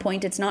at some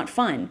point it's not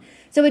fun.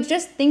 So it's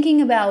just thinking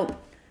about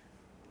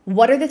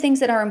what are the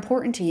things that are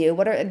important to you?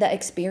 What are the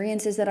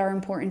experiences that are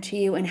important to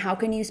you? And how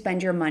can you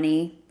spend your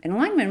money in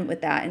alignment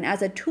with that and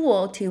as a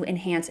tool to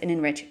enhance and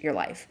enrich your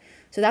life?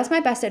 So that's my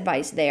best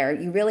advice there.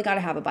 You really got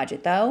to have a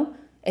budget though,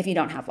 if you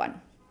don't have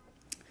one.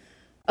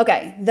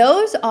 Okay,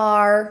 those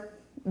are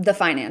the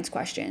finance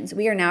questions.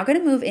 We are now going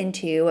to move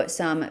into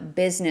some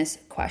business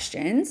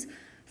questions.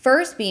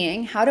 First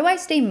being, how do I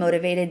stay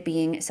motivated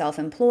being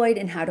self-employed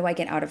and how do I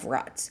get out of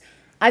ruts?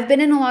 I've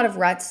been in a lot of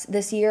ruts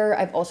this year.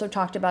 I've also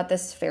talked about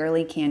this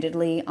fairly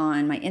candidly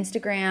on my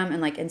Instagram and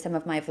like in some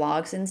of my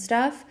vlogs and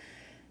stuff.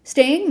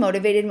 Staying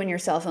motivated when you're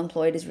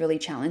self-employed is really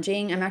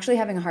challenging. I'm actually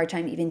having a hard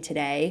time even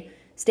today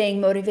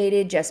staying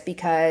motivated just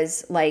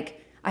because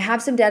like I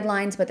have some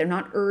deadlines, but they're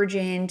not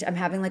urgent. I'm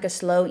having like a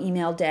slow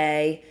email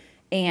day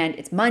and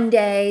it's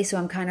Monday. So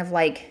I'm kind of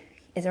like,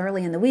 it's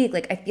early in the week.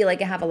 Like I feel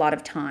like I have a lot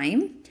of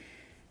time.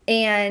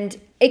 And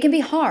it can be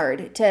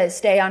hard to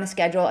stay on a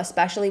schedule,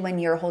 especially when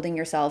you're holding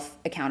yourself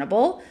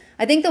accountable.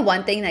 I think the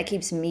one thing that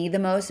keeps me the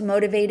most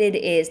motivated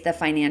is the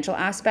financial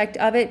aspect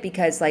of it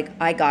because like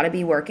I gotta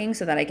be working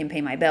so that I can pay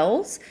my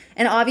bills.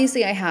 And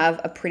obviously I have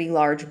a pretty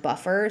large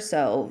buffer,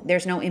 so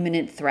there's no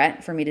imminent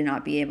threat for me to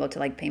not be able to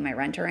like pay my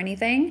rent or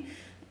anything.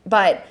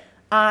 But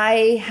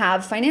I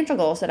have financial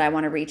goals that I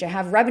want to reach. I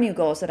have revenue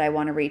goals that I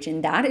want to reach.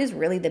 And that is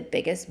really the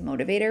biggest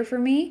motivator for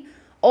me.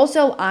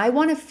 Also, I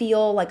want to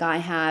feel like I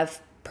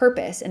have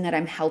purpose and that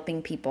I'm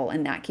helping people,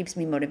 and that keeps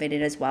me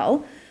motivated as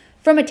well.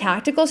 From a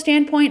tactical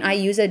standpoint, I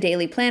use a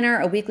daily planner,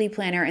 a weekly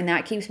planner, and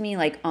that keeps me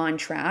like on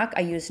track.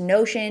 I use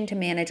Notion to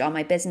manage all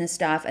my business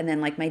stuff and then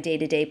like my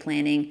day-to-day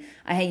planning.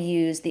 I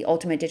use the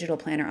Ultimate Digital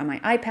Planner on my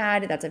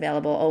iPad. That's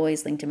available,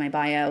 always linked in my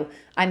bio.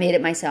 I made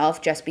it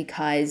myself just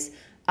because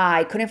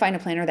I couldn't find a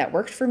planner that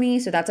worked for me.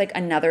 So that's like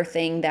another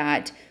thing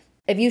that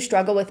if you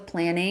struggle with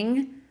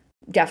planning,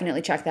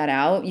 definitely check that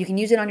out. You can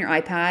use it on your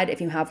iPad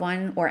if you have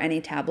one or any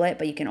tablet,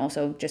 but you can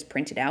also just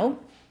print it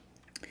out.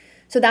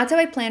 So that's how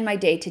I plan my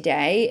day to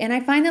day. And I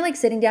find that like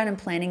sitting down and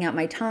planning out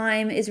my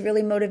time is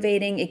really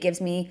motivating. It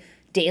gives me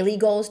daily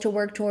goals to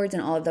work towards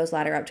and all of those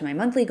ladder up to my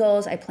monthly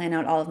goals. I plan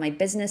out all of my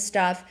business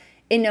stuff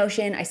in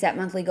Notion. I set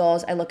monthly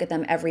goals. I look at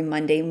them every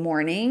Monday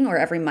morning or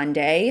every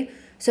Monday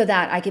so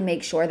that I can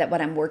make sure that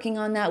what I'm working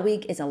on that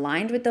week is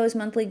aligned with those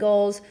monthly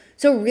goals.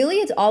 So really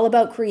it's all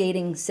about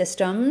creating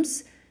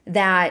systems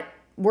that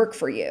work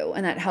for you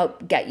and that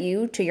help get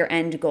you to your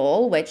end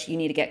goal, which you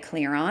need to get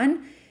clear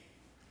on.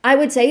 I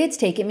would say it's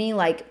taken me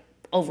like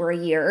over a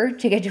year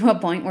to get to a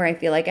point where I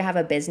feel like I have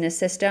a business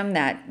system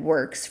that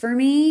works for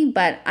me,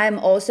 but I'm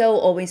also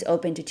always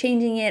open to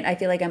changing it. I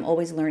feel like I'm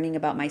always learning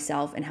about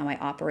myself and how I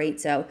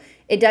operate. So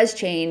it does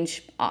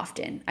change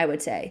often, I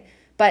would say.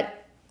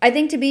 But I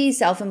think to be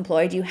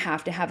self-employed, you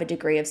have to have a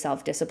degree of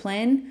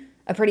self-discipline,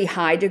 a pretty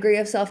high degree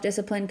of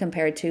self-discipline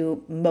compared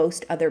to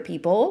most other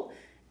people.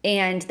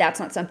 And that's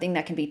not something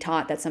that can be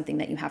taught. That's something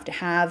that you have to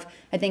have.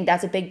 I think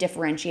that's a big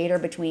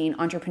differentiator between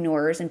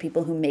entrepreneurs and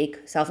people who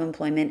make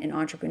self-employment and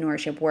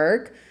entrepreneurship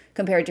work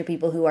compared to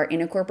people who are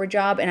in a corporate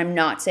job. And I'm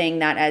not saying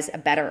that as a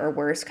better or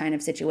worse kind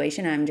of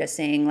situation. I'm just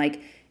saying,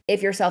 like,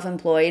 if you're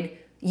self-employed,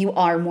 you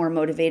are more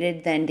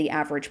motivated than the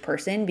average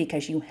person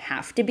because you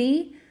have to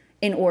be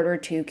in order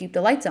to keep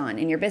the lights on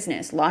in your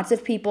business. Lots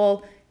of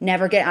people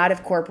never get out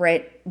of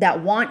corporate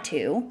that want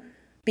to,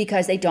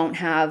 because they don't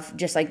have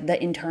just like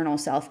the internal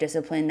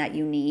self-discipline that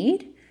you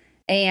need.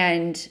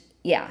 And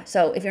yeah,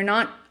 so if you're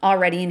not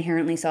already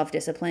inherently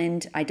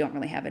self-disciplined, I don't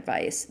really have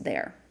advice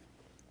there.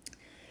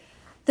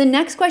 The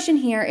next question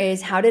here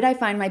is, how did I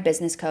find my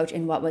business coach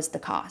and what was the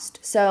cost?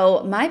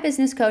 So my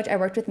business coach, I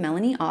worked with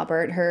Melanie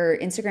Aubert. Her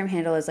Instagram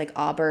handle is like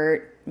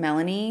Aubert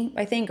Melanie,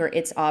 I think, or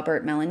it's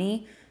Aubert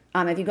Melanie.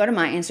 If you go to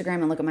my Instagram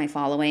and look at my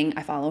following,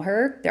 I follow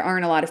her.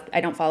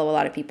 I don't follow a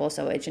lot of people,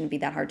 so it shouldn't be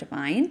that hard to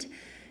find.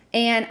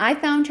 And I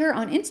found her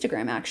on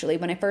Instagram, actually.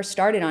 When I first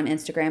started on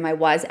Instagram, I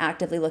was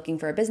actively looking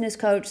for a business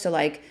coach. So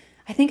like,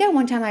 I think at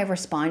one time I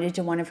responded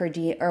to one of her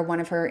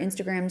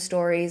Instagram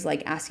stories,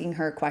 like asking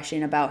her a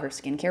question about her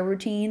skincare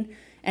routine.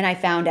 And I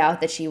found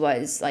out that she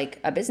was like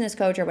a business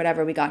coach or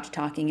whatever. We got to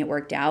talking, it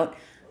worked out.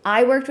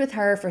 I worked with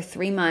her for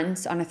 3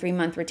 months on a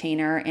 3-month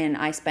retainer, and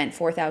I spent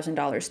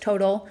 $4,000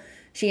 total.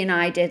 She and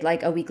I did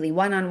like a weekly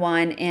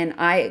one-on-one, and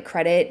I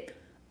credit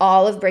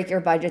all of Break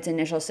Your Budget's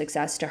initial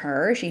success to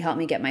her. She helped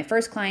me get my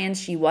first clients.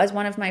 She was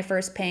one of my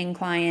first paying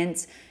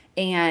clients,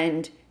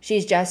 and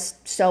she's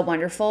just so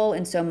wonderful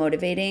and so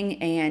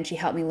motivating. And she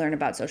helped me learn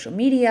about social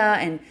media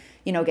and,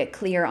 get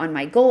clear on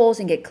my goals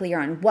and get clear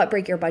on what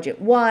Break Your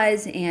Budget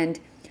was. And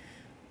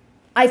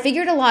I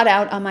figured a lot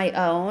out on my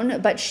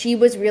own, but she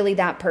was really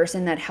that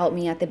person that helped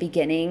me at the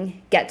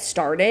beginning get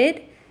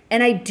started.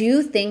 And I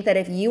do think that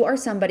if you are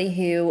somebody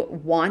who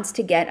wants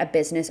to get a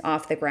business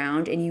off the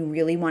ground and you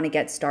really want to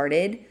get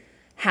started,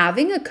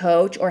 having a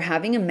coach or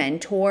having a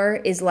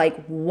mentor is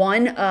like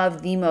one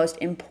of the most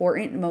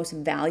important, most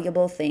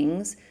valuable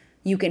things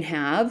you can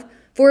have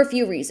for a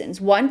few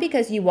reasons. One,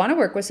 because you want to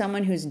work with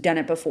someone who's done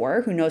it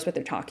before, who knows what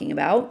they're talking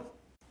about,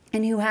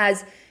 and who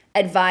has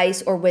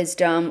advice or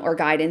wisdom or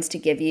guidance to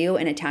give you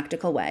in a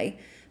tactical way.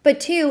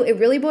 But two, it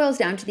really boils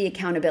down to the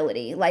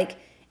accountability. Like,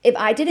 if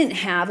I didn't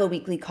have a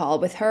weekly call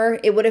with her,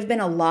 it would have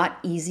been a lot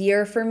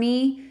easier for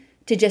me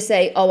to just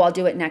say, oh, I'll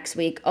do it next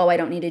week. Oh, I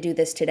don't need to do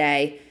this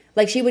today.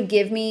 Like, she would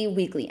give me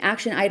weekly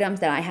action items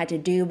that I had to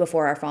do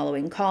before our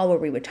following call where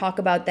we would talk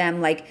about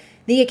them. Like,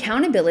 the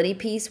accountability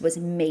piece was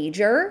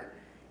major.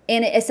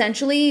 And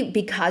essentially,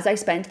 because I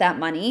spent that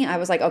money, I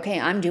was like, okay,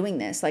 I'm doing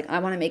this. Like, I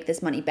want to make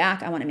this money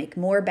back. I want to make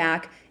more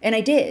back. And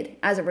I did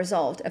as a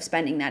result of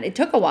spending that. It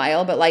took a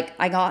while, but like,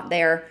 I got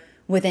there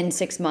within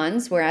 6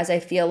 months, whereas I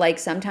feel like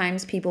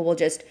sometimes people will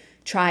just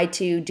try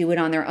to do it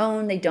on their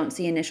own. They don't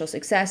see initial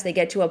success. They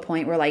get to a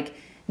point where like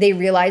they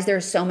realize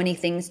there's so many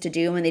things to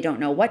do and they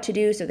don't know what to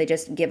do, so they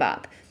just give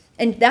up.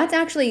 And that's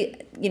actually,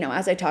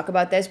 as I talk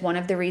about this, one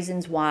of the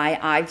reasons why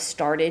I've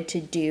started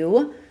to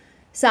do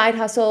side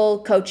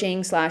hustle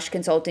coaching /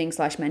 consulting /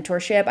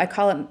 mentorship. I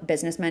call it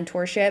business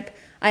mentorship.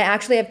 I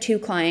actually have 2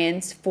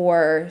 clients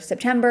for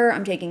September.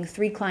 I'm taking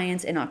 3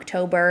 clients in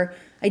October.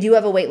 I do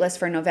have a wait list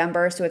for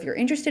November, so if you're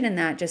interested in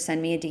that, just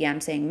send me a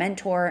DM saying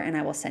mentor and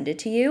I will send it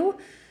to you.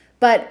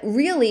 But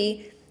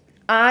really,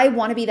 I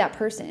want to be that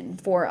person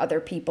for other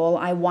people.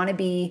 I want to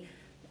be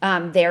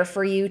there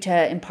for you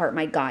to impart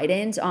my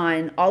guidance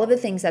on all of the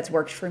things that's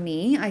worked for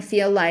me. I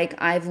feel like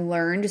I've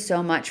learned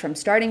so much from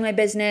starting my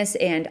business,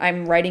 and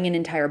I'm writing an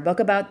entire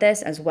book about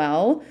this as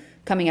well,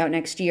 coming out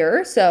next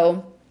year.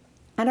 So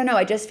I don't know,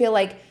 I just feel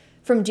like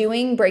from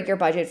doing Break Your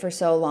Budget for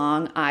so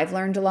long, I've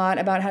learned a lot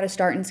about how to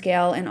start and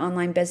scale an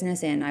online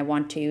business, and I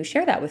want to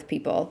share that with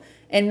people.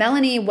 And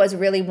Melanie was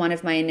really one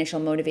of my initial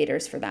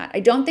motivators for that. I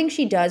don't think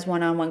she does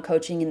one-on-one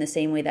coaching in the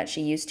same way that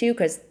she used to,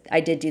 because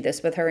I did do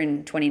this with her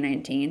in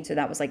 2019, so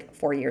that was like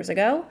 4 years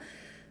ago.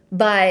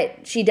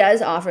 But she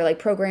does offer like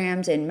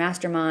programs and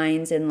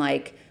masterminds and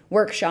like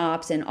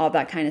workshops and all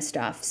that kind of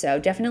stuff. So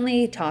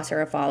definitely toss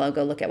her a follow,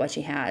 go look at what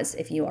she has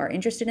if you are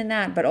interested in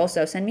that, but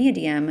also send me a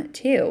DM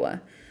too.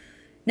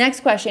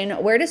 Next question,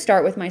 where to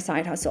start with my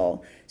side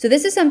hustle? So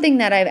this is something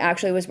that I've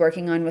actually was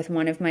working on with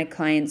one of my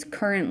clients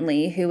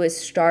currently, who is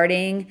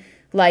starting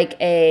like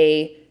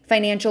a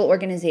financial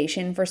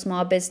organization for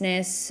small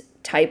business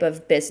type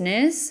of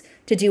business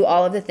to do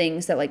all of the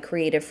things that like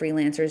creative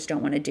freelancers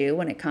don't want to do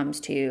when it comes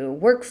to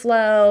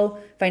workflow,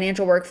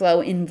 financial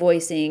workflow,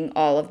 invoicing,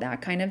 all of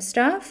that kind of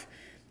stuff.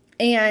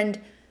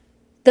 And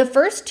The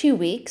first 2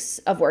 weeks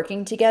of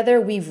working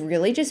together, we've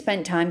really just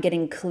spent time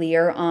getting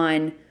clear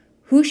on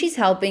who she's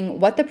helping,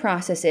 what the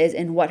process is,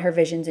 and what her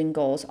visions and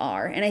goals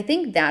are. And I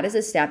think that is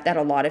a step that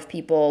a lot of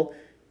people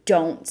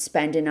don't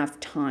spend enough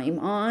time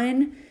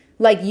on.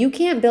 Like, you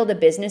can't build a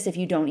business if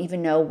you don't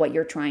even know what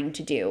you're trying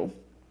to do.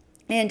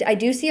 And I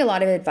do see a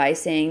lot of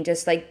advice saying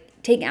just like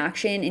take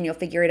action and you'll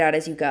figure it out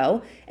as you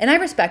go. And I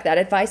respect that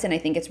advice, and I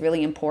think it's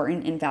really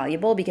important and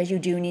valuable because you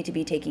do need to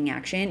be taking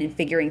action and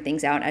figuring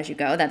things out as you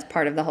go. That's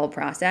part of the whole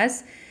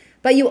process.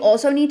 But you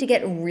also need to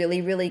get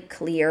really, really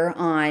clear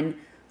on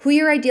who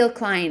your ideal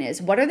client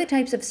is. What are the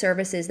types of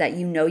services that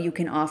you know you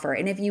can offer?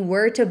 And if you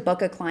were to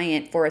book a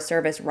client for a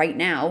service right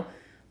now,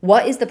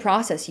 what is the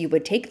process you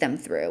would take them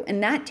through?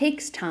 And that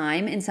takes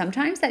time, and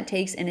sometimes that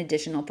takes an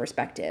additional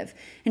perspective.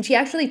 And she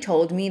actually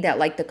told me that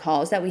like the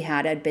calls that we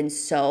had been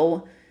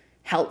so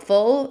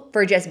helpful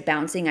for just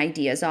bouncing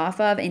ideas off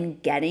of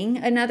and getting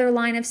another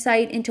line of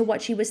sight into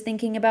what she was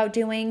thinking about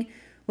doing,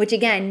 which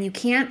again, you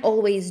can't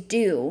always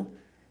do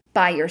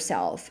by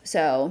yourself.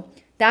 So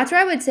that's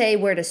where I would say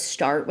where to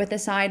start with a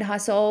side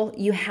hustle.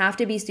 You have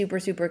to be super,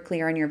 super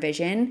clear on your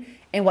vision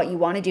and what you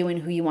want to do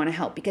and who you want to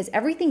help, because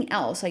everything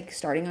else, like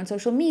starting on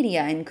social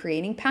media and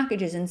creating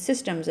packages and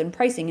systems and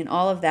pricing and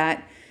all of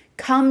that,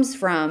 comes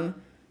from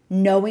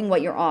knowing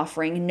what you're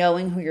offering,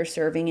 knowing who you're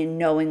serving, and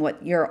knowing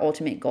what your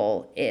ultimate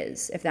goal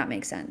is, if that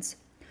makes sense.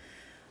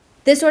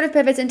 This sort of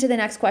pivots into the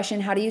next question: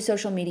 how to use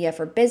social media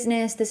for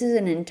business. This is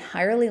an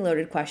entirely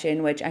loaded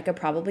question, which I could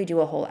probably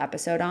do a whole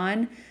episode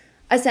on.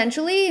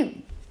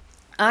 Essentially,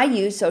 I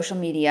use social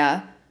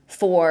media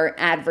for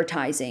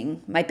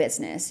advertising my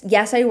business.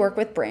 Yes, I work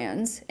with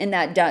brands, and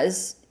that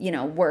does,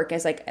 work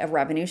as like a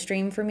revenue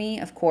stream for me,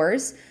 of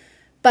course.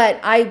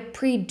 But I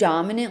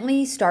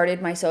predominantly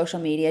started my social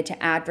media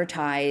to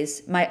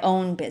advertise my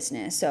own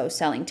business. So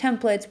selling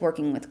templates,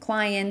 working with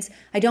clients.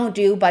 I don't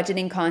do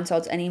budgeting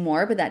consults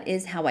anymore, but that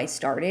is how I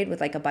started, with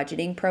like a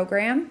budgeting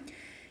program.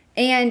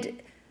 And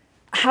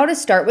how to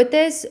start with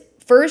this: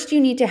 first,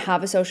 you need to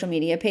have a social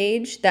media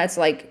page that's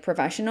like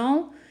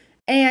professional.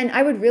 And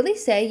I would really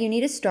say you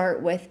need to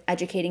start with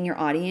educating your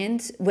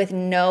audience with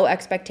no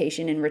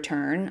expectation in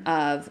return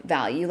of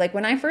value. Like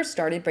when I first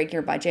started Break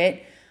Your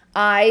Budget,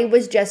 I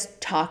was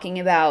just talking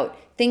about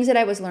things that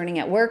I was learning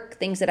at work,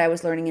 things that I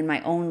was learning in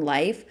my own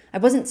life. I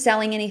wasn't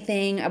selling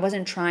anything. I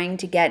wasn't trying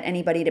to get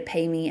anybody to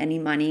pay me any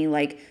money.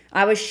 Like,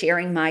 I was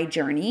sharing my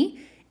journey.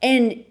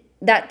 And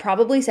that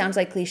probably sounds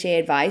like cliche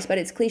advice, but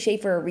it's cliche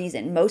for a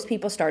reason. Most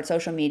people start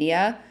social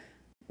media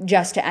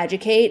just to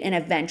educate, and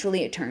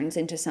eventually it turns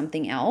into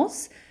something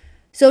else.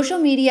 Social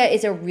media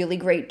is a really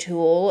great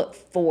tool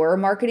for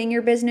marketing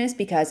your business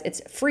because it's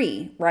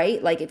free,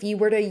 right? Like if you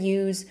were to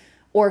use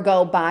or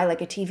go buy like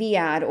a TV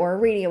ad or a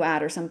radio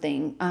ad or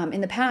something,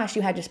 in the past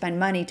you had to spend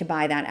money to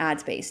buy that ad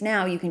space.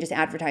 Now you can just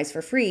advertise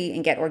for free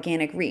and get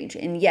organic reach.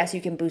 And yes, you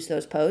can boost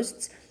those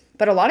posts,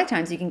 but a lot of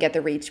times you can get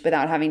the reach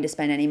without having to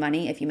spend any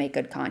money if you make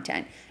good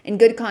content. And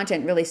good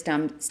content really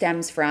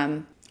stems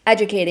from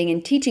educating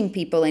and teaching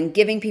people and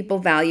giving people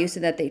value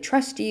so that they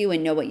trust you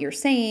and know what you're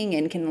saying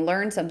and can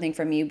learn something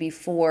from you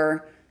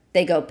before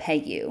they go pay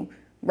you,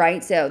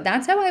 right? So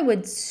that's how I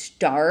would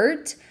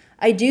start.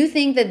 I do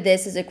think that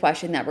this is a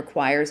question that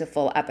requires a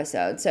full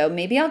episode. So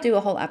maybe I'll do a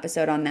whole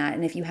episode on that.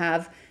 And if you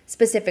have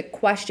specific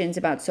questions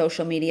about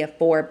social media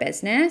for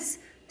business,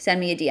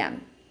 send me a DM.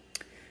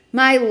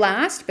 My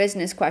last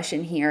business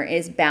question here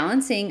is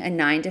balancing a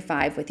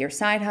 9-to-5 with your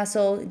side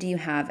hustle. Do you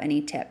have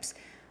any tips?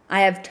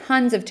 I have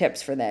tons of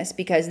tips for this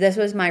because this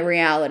was my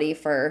reality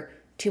for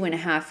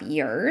 2.5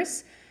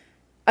 years.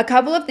 A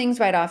couple of things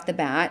right off the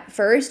bat.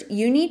 First,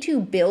 you need to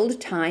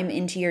build time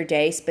into your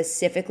day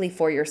specifically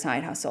for your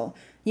side hustle.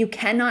 You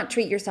cannot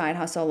treat your side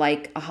hustle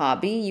like a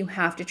hobby. You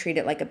have to treat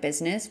it like a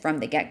business from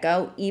the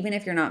get-go, even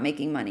if you're not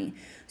making money.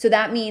 So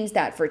that means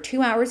that for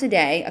 2 hours a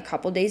day, a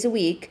couple days a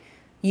week,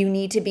 you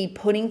need to be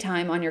putting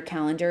time on your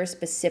calendar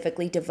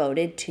specifically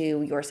devoted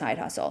to your side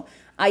hustle.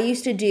 I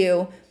used to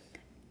do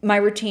my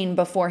routine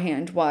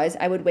beforehand was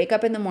I would wake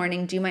up in the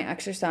morning, do my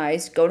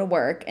exercise, go to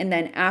work, and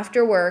then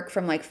after work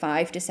from like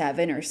 5 to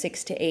 7 or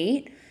 6 to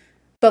 8,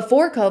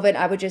 before COVID,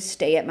 I would just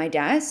stay at my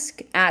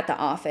desk at the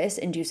office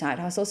and do side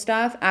hustle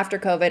stuff. After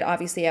COVID,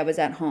 obviously I was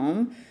at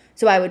home,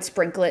 so I would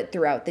sprinkle it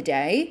throughout the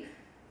day,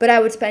 but I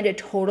would spend a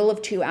total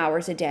of 2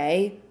 hours a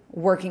day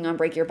working on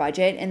Break Your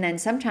Budget, and then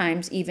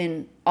sometimes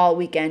even all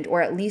weekend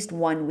or at least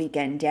one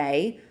weekend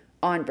day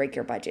on Break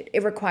Your Budget.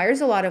 It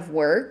requires a lot of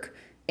work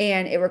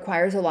and it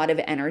requires a lot of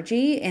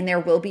energy, and there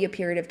will be a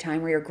period of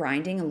time where you're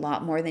grinding a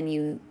lot more than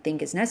you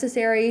think is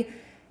necessary,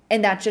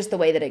 and that's just the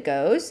way that it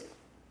goes.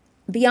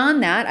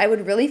 Beyond that, I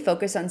would really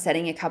focus on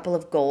setting a couple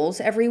of goals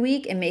every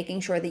week and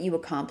making sure that you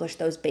accomplish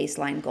those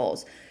baseline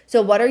goals.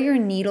 So what are your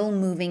needle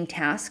moving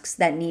tasks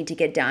that need to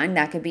get done?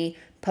 That could be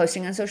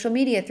posting on social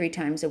media 3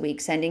 times a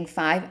week, sending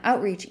 5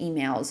 outreach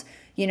emails,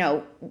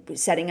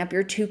 setting up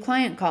your 2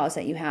 client calls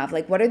that you have.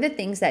 Like, what are the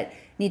things that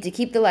need to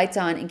keep the lights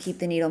on and keep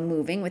the needle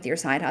moving with your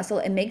side hustle?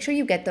 And make sure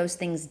you get those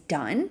things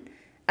done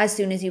as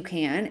soon as you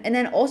can. And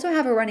then also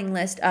have a running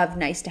list of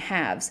nice to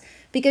haves,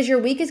 because your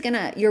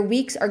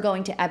weeks are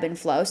going to ebb and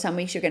flow. Some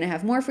weeks you're going to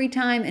have more free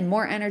time and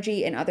more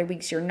energy, and other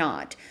weeks you're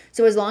not.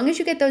 So as long as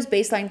you get those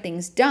baseline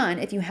things done,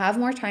 if you have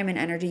more time and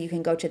energy, you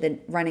can go to the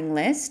running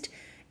list.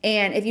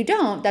 And if you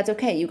don't, that's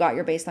okay. You got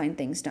your baseline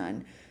things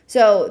done.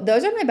 So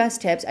those are my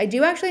best tips. I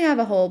do actually have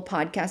a whole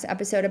podcast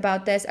episode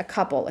about this, a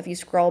couple, if you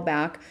scroll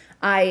back.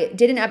 I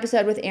did an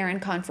episode with Erin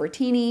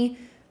Confortini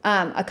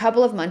a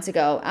couple of months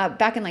ago,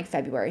 back in like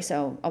February,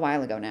 so a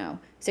while ago now,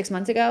 6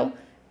 months ago.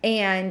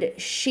 And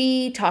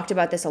she talked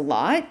about this a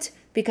lot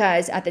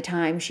because at the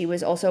time she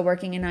was also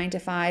working a 9 to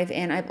 5.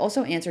 And I've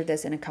also answered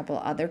this in a couple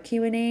other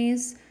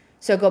Q&As.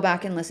 So go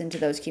back and listen to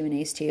those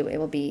Q&As too. It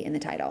will be in the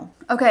title.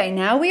 Okay,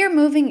 now we are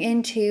moving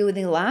into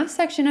the last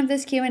section of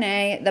this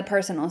Q&A, the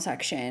personal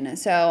section.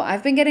 So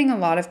I've been getting a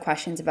lot of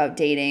questions about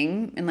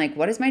dating and like,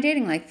 what does my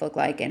dating life look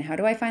like? And how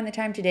do I find the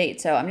time to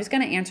date? So I'm just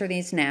going to answer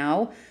these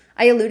now.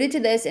 I alluded to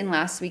this in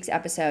last week's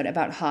episode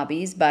about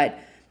hobbies, but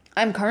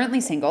I'm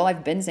currently single.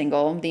 I've been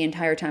single the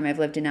entire time I've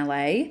lived in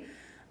LA.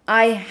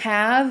 I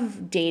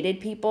have dated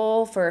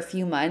people for a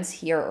few months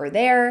here or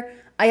there.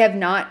 I have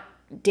not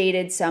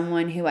dated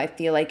someone who I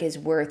feel like is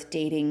worth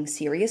dating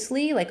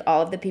seriously. Like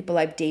all of the people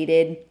I've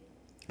dated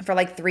for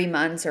like 3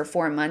 months or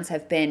 4 months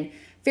have been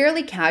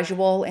fairly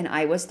casual, and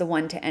I was the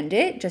one to end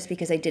it just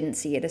because I didn't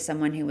see it as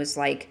someone who was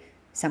like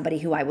somebody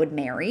who I would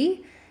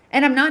marry.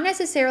 And I'm not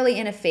necessarily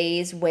in a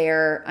phase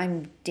where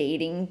I'm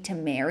dating to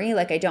marry.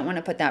 Like I don't want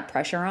to put that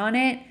pressure on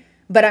it,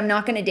 but I'm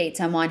not going to date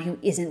someone who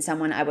isn't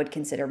someone I would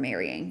consider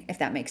marrying, if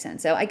that makes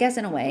sense. So I guess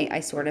in a way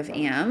I sort of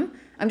am.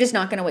 I'm just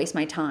not going to waste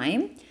my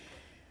time.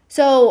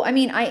 So, I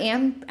mean, I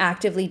am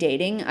actively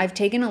dating. I've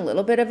taken a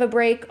little bit of a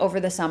break over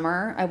the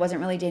summer. I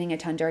wasn't really dating a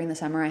ton during the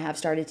summer. I have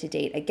started to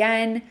date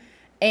again,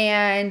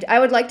 and I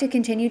would like to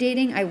continue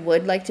dating. I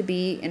would like to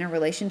be in a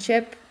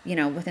relationship,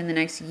 within the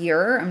next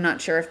year. I'm not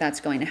sure if that's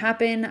going to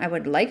happen. I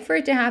would like for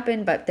it to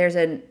happen, but there's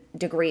a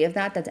degree of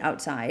that that's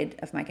outside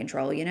of my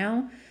control,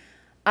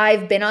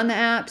 I've been on the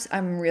apps.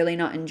 I'm really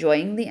not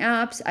enjoying the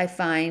apps. I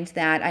find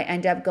that I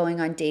end up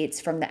going on dates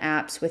from the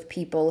apps with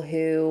people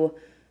who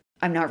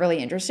I'm not really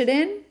interested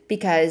in,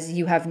 because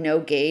you have no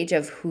gauge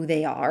of who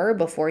they are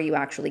before you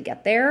actually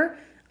get there.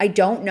 I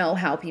don't know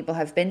how people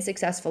have been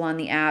successful on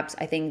the apps.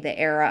 I think the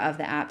era of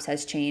the apps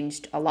has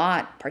changed a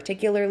lot,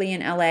 particularly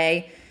in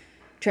LA.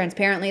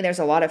 Transparently, there's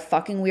a lot of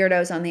fucking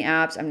weirdos on the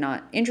apps I'm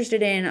not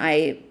interested in.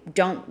 I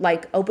don't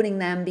like opening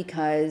them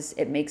because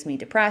it makes me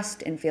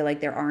depressed and feel like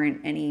there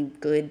aren't any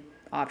good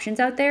options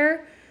out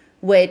there,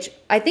 which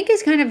I think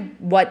is kind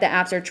of what the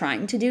apps are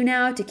trying to do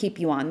now, to keep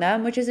you on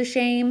them, which is a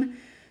shame.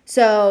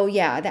 So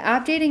yeah, the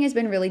app dating has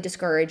been really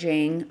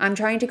discouraging. I'm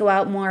trying to go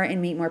out more and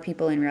meet more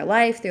people in real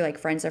life through like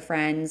friends of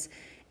friends.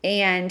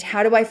 And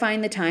how do I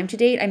find the time to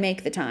date? I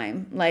make the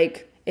time.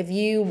 Like if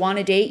you want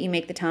to date, you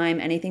make the time.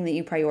 Anything that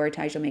you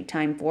prioritize, you'll make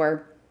time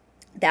for.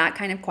 That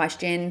kind of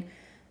question,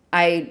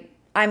 I'm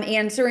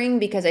answering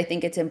because I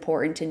think it's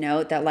important to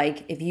note that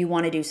like if you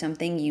want to do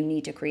something, you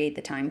need to create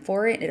the time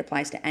for it. It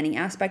applies to any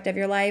aspect of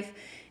your life.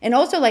 And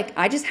also like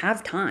I just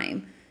have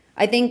time.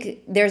 I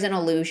think there's an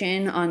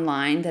illusion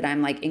online that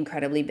I'm like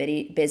incredibly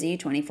busy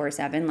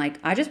 24/7. Like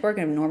I just work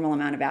a normal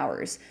amount of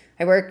hours.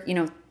 I work,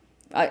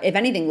 if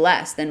anything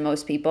less than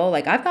most people.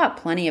 Like I've got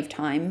plenty of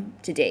time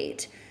to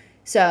date.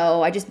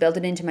 So I just build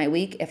it into my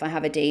week. If I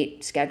have a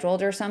date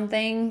scheduled or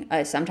something,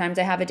 sometimes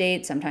I have a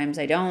date, sometimes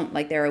I don't.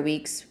 Like there are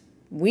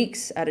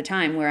weeks at a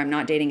time where I'm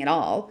not dating at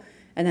all.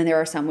 And then there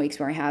are some weeks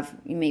where I have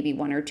maybe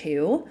 1 or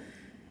 2.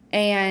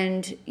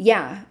 And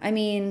yeah, I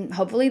mean,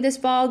 hopefully this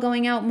fall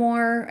going out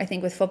more. I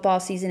think with football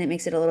season, it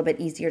makes it a little bit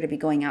easier to be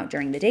going out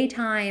during the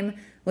daytime,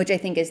 which I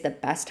think is the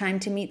best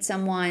time to meet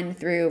someone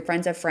through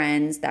friends of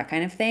friends, that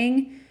kind of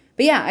thing.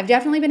 But yeah, I've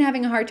definitely been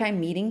having a hard time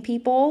meeting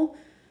people.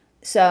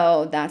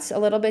 So that's a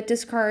little bit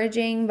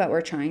discouraging, but we're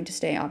trying to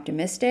stay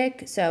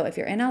optimistic. So if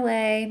you're in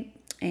LA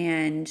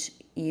and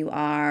you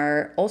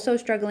are also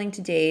struggling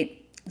to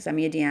date, send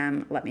me a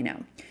DM, let me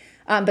know.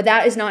 But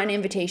that is not an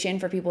invitation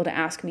for people to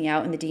ask me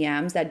out in the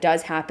DMs. That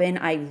does happen.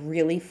 I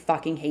really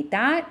fucking hate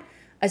that,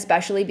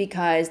 especially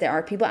because there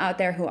are people out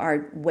there who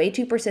are way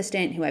too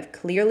persistent, who have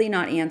clearly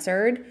not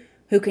answered,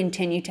 who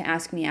continue to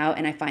ask me out,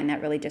 and I find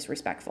that really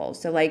disrespectful.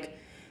 So like,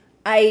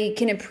 I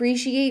can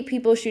appreciate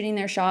people shooting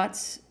their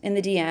shots in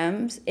the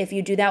DMs. If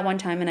you do that one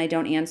time and I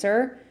don't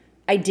answer,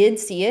 I did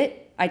see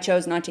it. I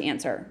chose not to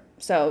answer.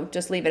 So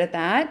just leave it at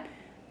that.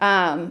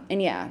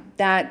 And yeah,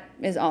 that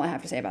is all I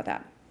have to say about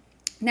that.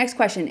 Next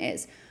question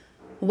is,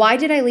 why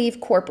did I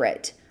leave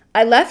corporate?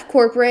 I left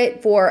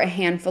corporate for a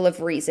handful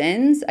of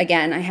reasons.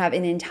 Again, I have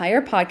an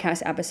entire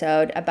podcast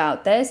episode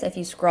about this. If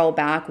you scroll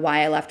back,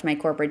 why I left my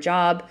corporate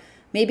job,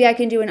 maybe I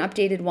can do an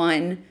updated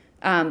one.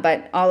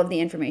 But all of the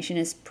information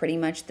is pretty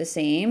much the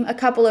same. A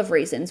couple of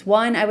reasons.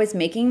 One, I was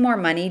making more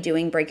money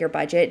doing Break Your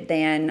Budget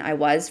than I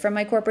was from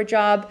my corporate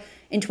job.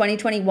 In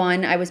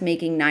 2021, I was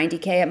making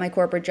 $90K at my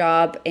corporate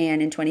job. And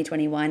in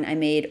 2021, I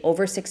made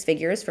over 6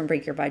 figures from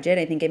Break Your Budget.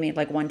 I think I made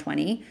like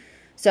 120.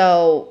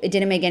 So it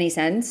didn't make any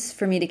sense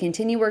for me to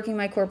continue working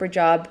my corporate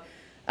job.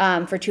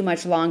 for too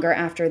much longer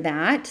after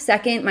that.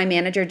 Second, my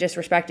manager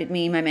disrespected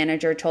me. My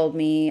manager told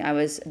me I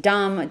was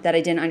dumb, that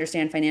I didn't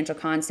understand financial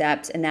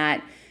concepts, and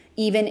that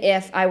even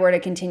if I were to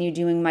continue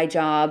doing my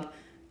job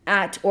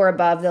at or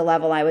above the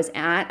level I was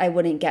at, I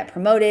wouldn't get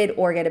promoted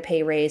or get a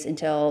pay raise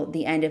until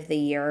the end of the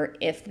year,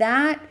 if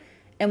that.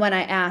 And when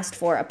I asked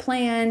for a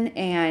plan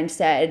and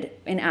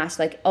asked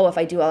like, oh, if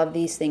I do all of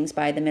these things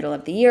by the middle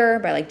of the year,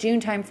 by like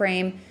June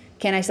timeframe,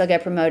 can I still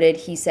get promoted?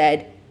 He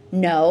said,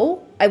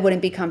 no, I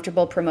wouldn't be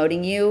comfortable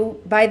promoting you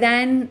by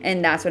then.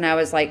 And that's when I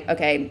was like,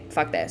 okay,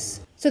 fuck this.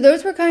 So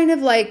those were kind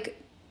of like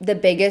the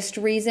biggest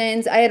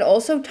reasons. I had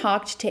also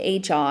talked to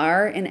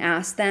HR and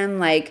asked them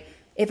like,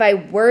 if I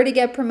were to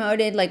get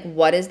promoted, like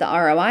what does the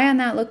ROI on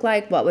that look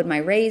like? What would my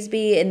raise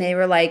be? And they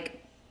were like,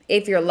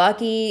 if you're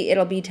lucky,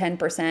 it'll be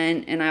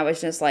 10%. And I was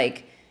just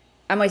like,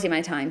 I'm wasting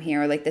my time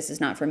here. Like, this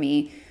is not for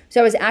me. So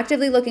I was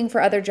actively looking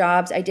for other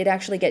jobs. I did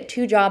actually get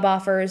 2 job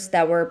offers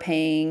that were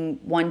paying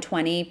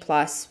 $120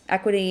 plus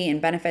equity and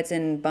benefits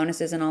and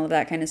bonuses and all of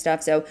that kind of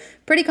stuff. So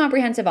pretty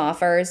comprehensive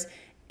offers.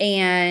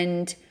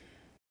 And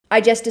I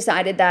just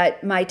decided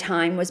that my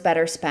time was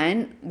better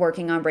spent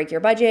working on Break Your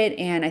Budget.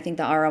 And I think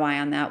the ROI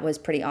on that was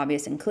pretty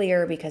obvious and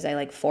clear because I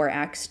like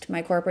 4x'd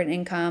my corporate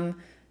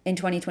income in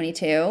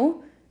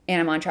 2022. And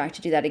I'm on track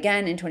to do that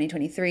again in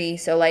 2023.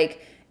 So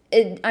like,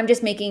 I'm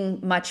just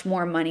making much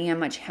more money. I'm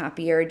much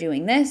happier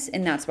doing this.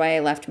 And that's why I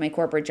left my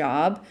corporate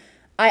job.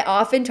 I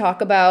often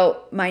talk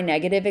about my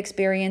negative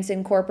experience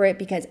in corporate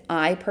because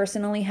I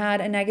personally had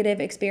a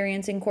negative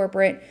experience in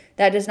corporate.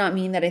 That does not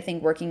mean that I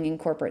think working in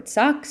corporate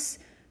sucks.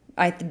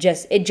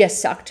 It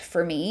just sucked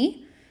for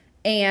me.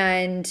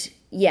 And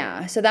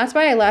yeah, so that's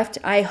why I left.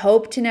 I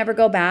hope to never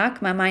go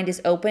back. My mind is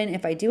open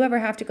if I do ever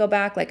have to go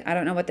back. Like, I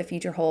don't know what the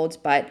future holds,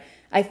 but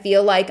I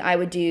feel like I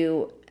would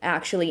do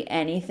actually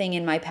anything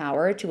in my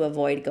power to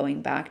avoid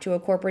going back to a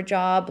corporate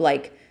job.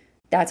 Like,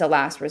 that's a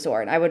last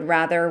resort. I would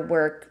rather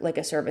work like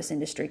a service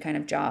industry kind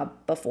of job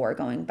before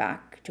going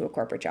back to a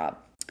corporate job.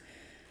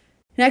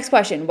 Next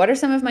question. What are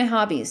some of my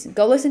hobbies?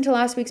 Go listen to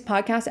last week's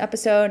podcast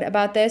episode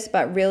about this,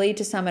 but really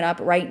to sum it up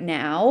right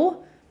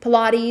now,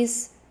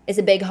 Pilates is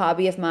a big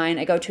hobby of mine.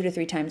 I go 2 to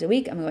 3 times a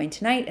week. I'm going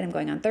tonight and I'm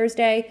going on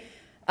Thursday.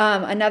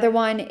 Another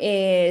one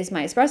is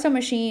my espresso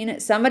machine.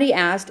 Somebody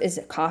asked, is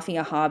coffee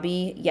a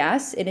hobby?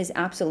 Yes, it is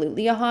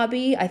absolutely a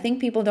hobby. I think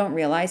people don't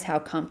realize how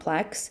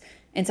complex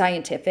and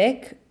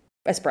scientific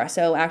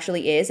espresso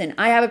actually is. And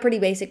I have a pretty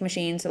basic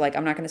machine. So like,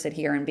 I'm not going to sit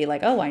here and be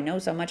like, oh, I know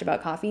so much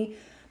about coffee.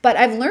 But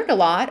I've learned a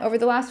lot over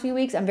the last few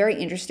weeks. I'm very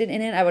interested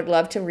in it. I would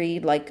love to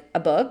read like a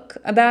book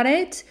about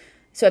it.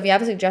 So if you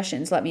have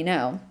suggestions, let me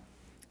know.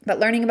 But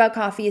learning about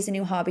coffee is a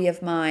new hobby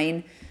of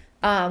mine.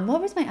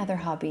 What was my other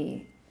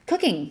hobby?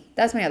 Cooking.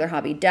 That's my other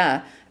hobby.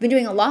 Duh. I've been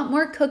doing a lot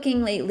more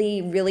cooking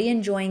lately, really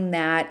enjoying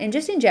that. And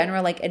just in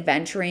general, like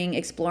adventuring,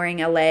 exploring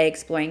LA,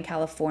 exploring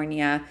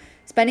California,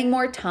 spending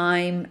more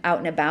time out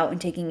and about and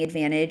taking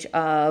advantage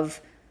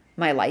of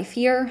my life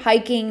here.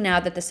 Hiking, now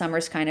that the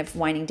summer's kind of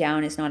winding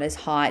down, is not as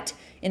hot.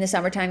 In the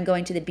summertime,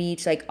 going to the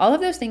beach, like all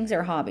of those things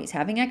are hobbies.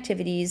 Having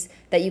activities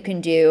that you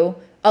can do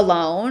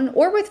alone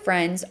or with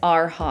friends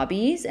are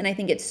hobbies. And I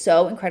think it's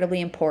so incredibly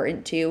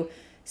important to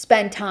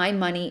spend time,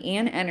 money,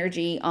 and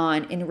energy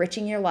on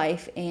enriching your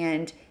life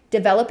and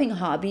developing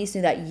hobbies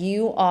so that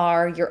you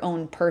are your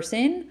own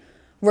person,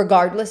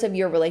 regardless of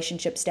your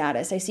relationship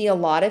status. I see a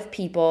lot of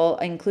people,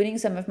 including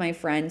some of my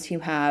friends who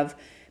have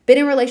been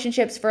in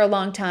relationships for a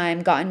long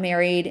time, gotten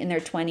married in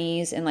their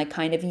 20s and like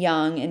kind of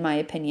young, in my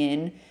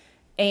opinion,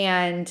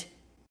 and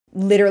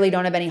literally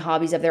don't have any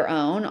hobbies of their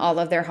own. All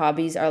of their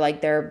hobbies are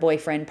like their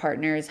boyfriend,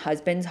 partner's,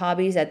 husband's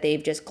hobbies that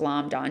they've just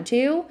glommed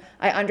onto.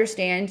 I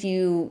understand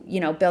you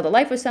build a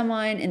life with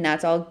someone and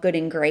that's all good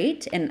and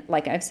great. And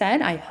like I've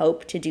said, I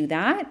hope to do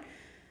that.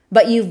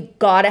 But you've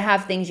got to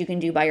have things you can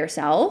do by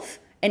yourself.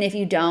 And if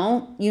you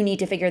don't, you need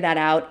to figure that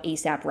out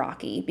ASAP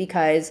Rocky,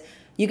 because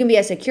you can be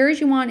as secure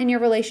as you want in your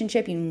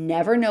relationship. You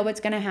never know what's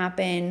going to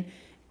happen.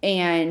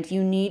 And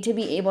you need to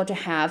be able to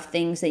have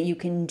things that you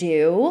can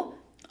do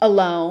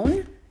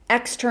alone,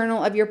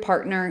 external of your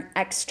partner,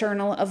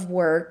 external of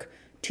work,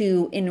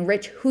 to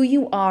enrich who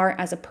you are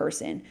as a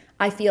person.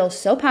 I feel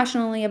so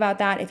passionately about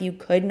that. If you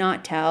could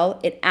not tell,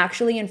 it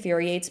actually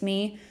infuriates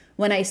me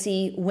when I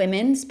see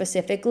women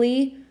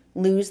specifically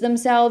lose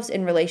themselves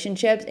in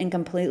relationships and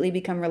completely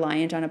become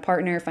reliant on a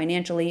partner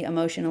financially,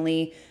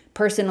 emotionally,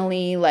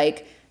 personally.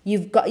 Like,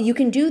 you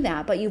can do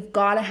that, but you've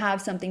got to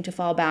have something to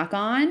fall back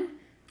on.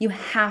 You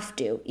have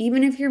to,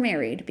 even if you're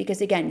married,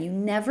 because again, you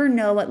never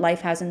know what life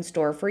has in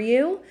store for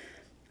you.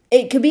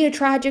 It could be a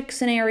tragic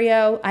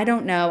scenario. I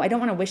don't know. I don't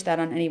want to wish that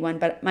on anyone,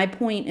 but my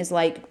point is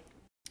like,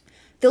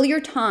 fill your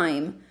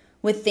time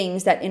with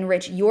things that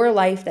enrich your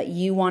life that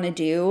you want to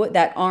do,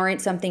 that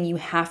aren't something you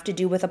have to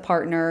do with a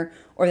partner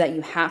or that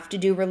you have to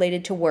do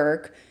related to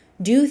work.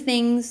 Do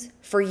things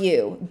for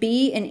you.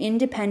 Be an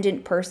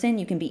independent person.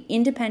 You can be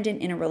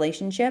independent in a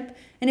relationship.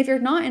 And if you're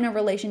not in a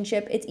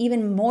relationship, it's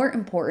even more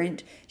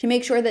important to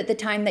make sure that the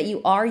time that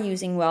you are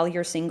using while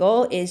you're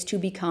single is to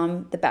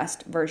become the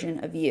best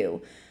version of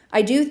you.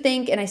 I do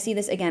think, and I see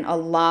this again a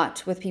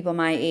lot with people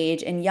my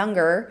age and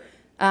younger,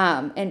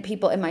 and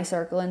people in my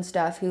circle and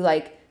stuff who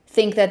like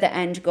think that the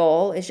end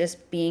goal is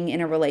just being in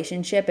a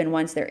relationship. And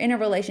once they're in a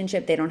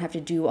relationship, they don't have to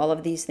do all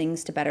of these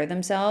things to better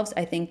themselves.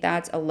 I think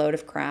that's a load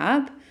of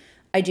crap.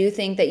 I do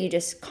think that you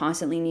just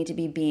constantly need to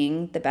be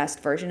being the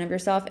best version of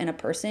yourself, and a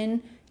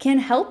person can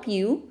help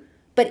you,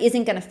 but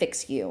isn't going to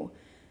fix you.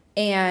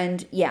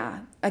 And yeah,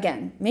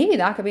 again, maybe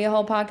that could be a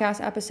whole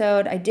podcast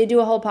episode. I did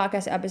do a whole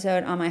podcast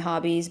episode on my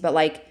hobbies, but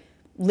like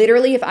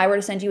literally, if I were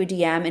to send you a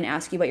DM and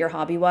ask you what your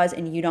hobby was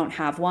and you don't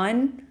have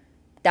one,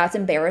 that's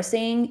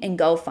embarrassing, and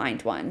go find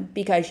one,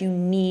 because you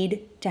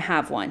need to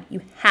have one.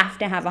 You have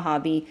to have a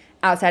hobby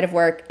outside of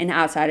work and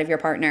outside of your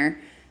partner.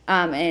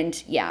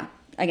 And yeah,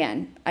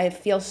 again, I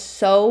feel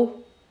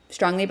so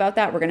strongly about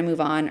that. We're going to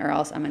move on, or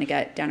else I'm going to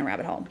get down a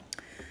rabbit hole.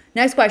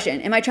 Next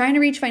question. Am I trying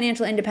to reach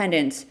financial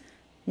independence?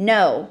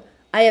 No.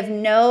 I have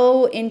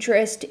no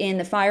interest in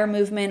the FIRE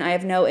movement. I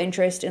have no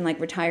interest in like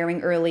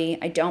retiring early.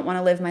 I don't want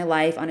to live my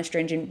life on a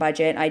stringent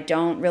budget. I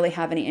don't really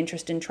have any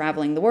interest in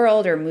traveling the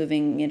world or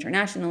moving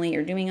internationally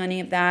or doing any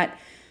of that.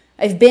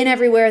 I've been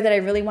everywhere that I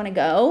really want to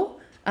go.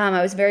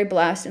 I was very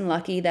blessed and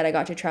lucky that I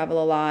got to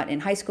travel a lot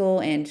in high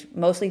school and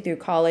mostly through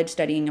college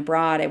studying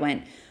abroad. I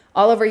went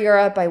all over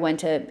Europe. I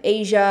went to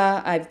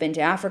Asia. I've been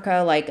to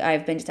Africa. Like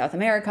I've been to South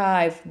America.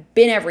 I've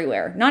been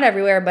everywhere. Not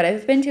everywhere, but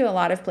I've been to a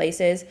lot of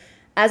places.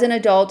 As an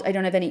adult, I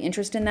don't have any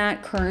interest in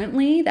that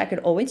currently. That could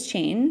always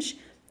change.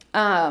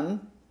 But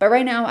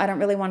right now, I don't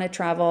really want to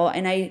travel.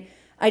 And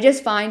I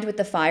just find with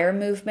the FIRE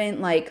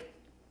movement, like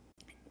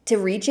to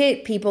reach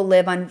it, people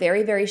live on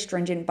very, very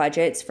stringent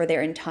budgets for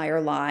their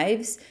entire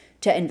lives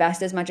to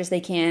invest as much as they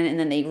can. And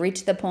then they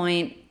reach the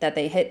point that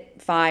they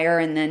hit FIRE,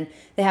 and then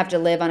they have to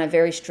live on a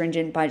very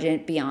stringent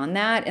budget beyond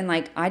that. And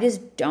like, I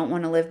just don't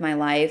want to live my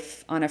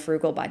life on a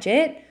frugal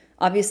budget.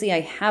 Obviously, I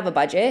have a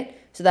budget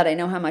so that I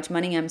know how much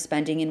money I'm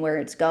spending and where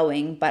it's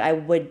going. But I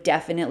would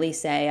definitely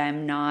say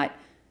I'm not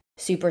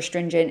super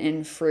stringent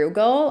and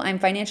frugal. I'm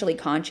financially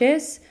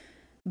conscious,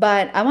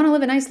 but I want to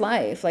live a nice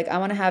life. Like I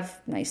want to have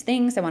nice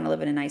things. I want to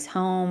live in a nice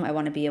home. I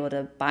want to be able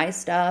to buy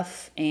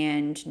stuff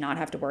and not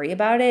have to worry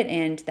about it.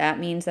 And that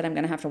means that I'm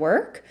going to have to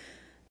work.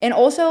 And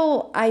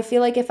also, I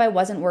feel like if I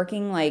wasn't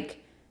working,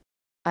 like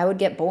I would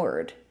get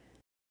bored.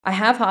 I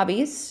have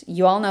hobbies,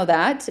 you all know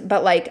that,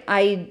 but like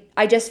I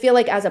just feel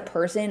like as a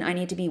person, I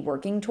need to be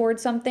working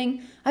towards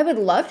something. I would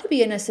love to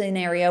be in a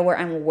scenario where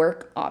I'm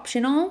work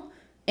optional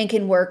and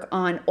can work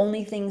on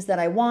only things that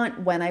I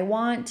want when I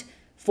want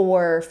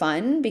for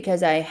fun,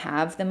 because I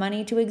have the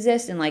money to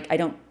exist and like I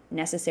don't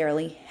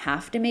necessarily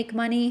have to make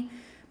money.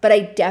 But I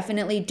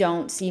definitely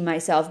don't see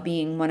myself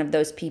being one of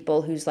those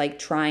people who's like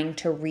trying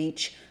to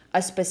reach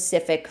a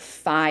specific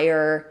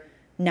FIRE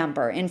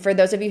number. And for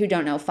those of you who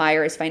don't know,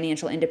 FIRE is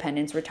financial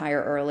independence,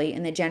 retire early.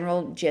 And the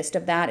general gist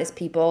of that is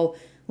people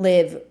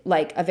live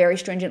like a very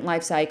stringent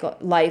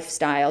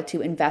lifestyle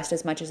to invest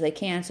as much as they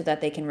can so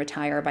that they can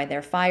retire by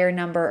their FIRE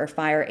number or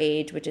FIRE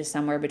age, which is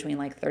somewhere between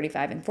like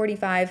 35 and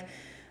 45.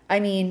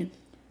 I mean,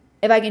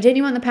 if I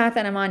continue on the path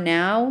that I'm on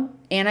now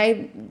and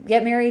I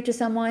get married to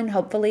someone,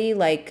 hopefully,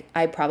 like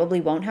I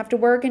probably won't have to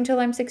work until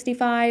I'm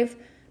 65.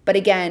 But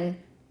again,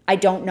 I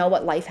don't know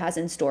what life has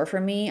in store for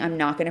me. I'm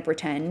not going to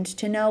pretend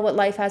to know what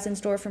life has in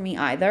store for me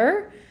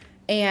either.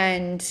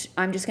 And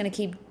I'm just going to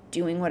keep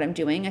doing what I'm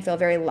doing. I feel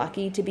very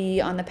lucky to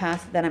be on the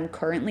path that I'm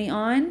currently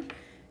on.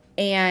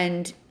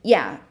 And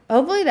yeah,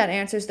 hopefully that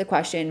answers the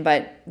question.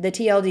 But the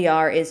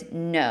TLDR is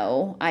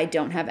no, I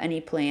don't have any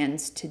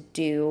plans to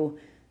do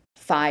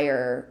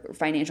FIRE,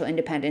 financial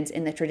independence,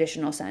 in the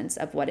traditional sense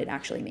of what it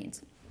actually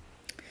means.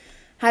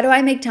 How do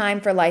I make time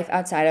for life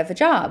outside of a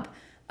job?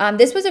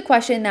 This was a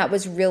question that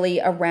was really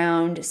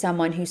around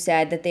someone who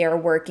said that they are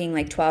working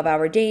like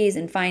 12-hour days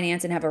in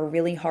finance and have a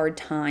really hard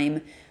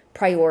time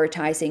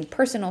prioritizing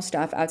personal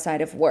stuff outside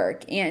of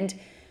work. And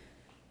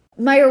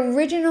my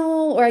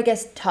original, or I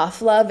guess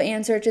tough love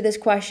answer to this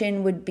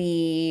question would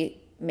be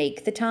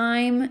make the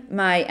time.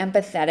 My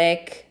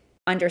empathetic,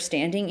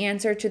 understanding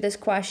answer to this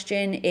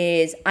question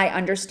is I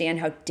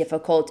understand how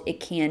difficult it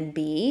can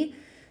be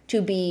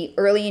to be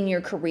early in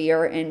your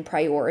career and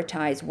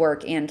prioritize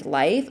work and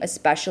life,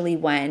 especially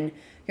when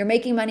you're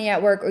making money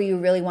at work or you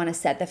really want to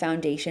set the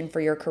foundation for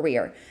your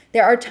career.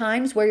 There are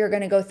times where you're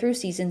going to go through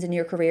seasons in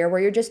your career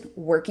where you're just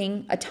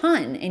working a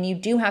ton and you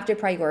do have to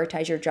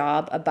prioritize your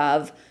job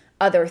above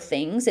other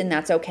things, and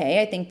that's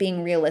okay. I think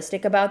being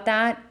realistic about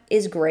that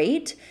is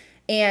great.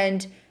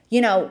 And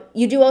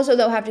you do also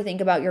though have to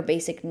think about your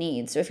basic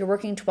needs. So if you're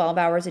working 12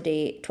 hours a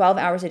day,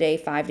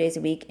 5 days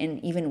a week,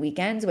 and even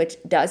weekends, which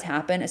does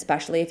happen,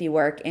 especially if you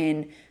work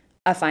in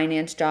a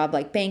finance job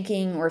like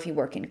banking, or if you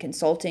work in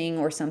consulting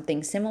or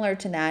something similar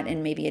to that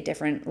and maybe a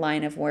different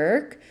line of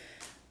work,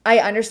 I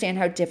understand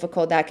how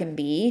difficult that can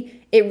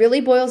be. It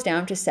really boils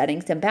down to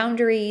setting some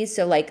boundaries.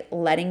 So like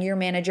letting your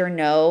manager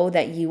know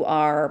that you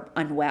are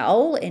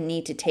unwell and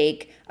need to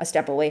take a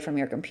step away from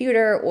your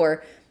computer,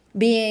 or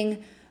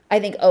being,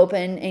 I think,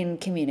 open and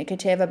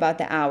communicative about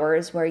the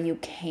hours where you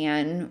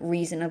can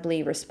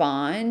reasonably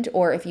respond,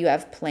 or if you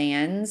have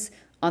plans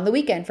on the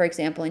weekend, for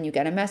example, and you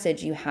get a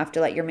message, you have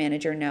to let your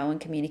manager know and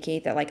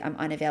communicate that like, I'm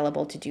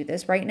unavailable to do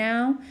this right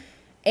now.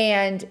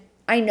 And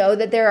I know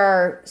that there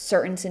are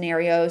certain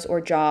scenarios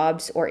or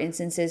jobs or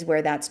instances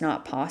where that's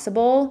not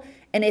possible.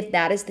 And if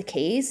that is the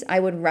case, I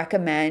would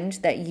recommend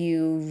that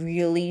you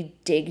really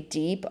dig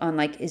deep on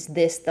like, is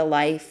this the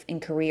life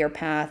and career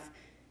path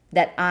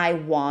that I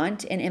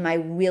want? And am I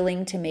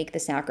willing to make the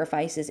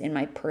sacrifices in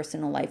my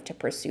personal life to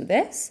pursue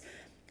this?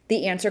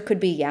 The answer could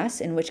be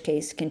yes, in which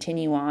case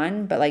continue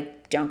on, but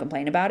like don't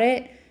complain about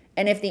it.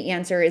 And if the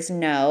answer is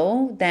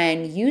no,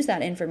 then use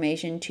that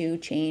information to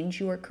change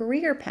your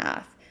career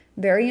path.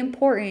 Very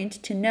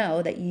important to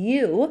know that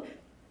you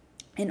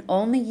and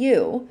only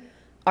you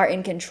are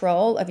in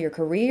control of your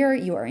career,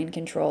 you are in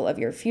control of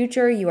your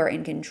future, you are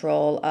in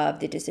control of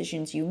the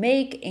decisions you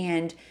make.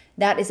 And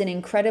that is an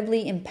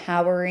incredibly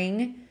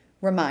empowering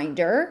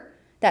reminder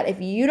that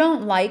if you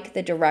don't like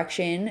the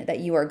direction that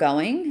you are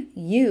going,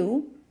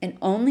 you and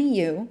only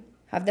you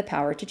have the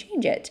power to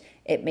change it.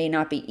 It may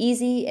not be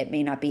easy, it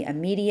may not be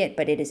immediate,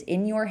 but it is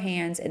in your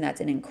hands, and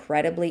that's an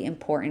incredibly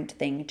important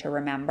thing to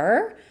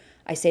remember.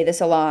 I say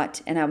this a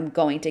lot, and I'm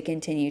going to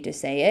continue to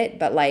say it,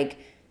 but like,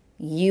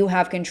 you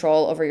have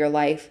control over your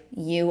life.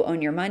 You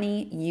own your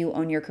money, you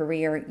own your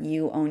career,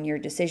 you own your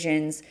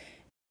decisions.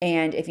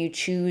 And if you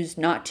choose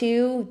not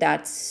to,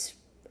 that's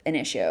an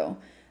issue.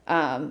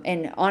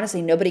 And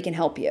honestly, nobody can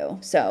help you.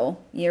 So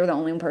you're the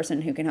only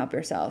person who can help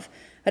yourself.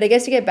 But I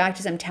guess to get back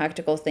to some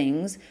tactical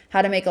things,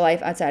 how to make a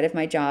life outside of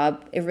my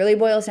job, it really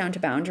boils down to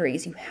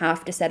boundaries. You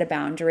have to set a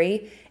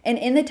boundary. And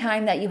in the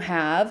time that you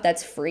have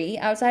that's free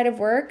outside of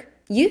work,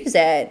 use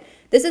it.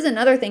 This is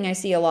another thing I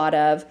see a lot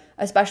of,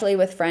 especially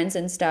with friends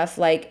and stuff.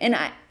 Like, and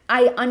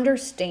I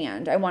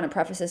understand. I want to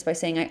preface this by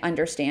saying I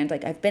understand.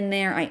 Like, I've been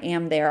there, I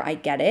am there, I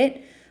get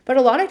it. But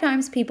a lot of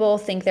times people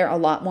think they're a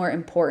lot more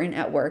important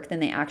at work than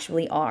they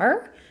actually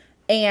are.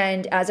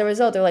 And as a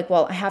result, they're like,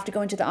 well, I have to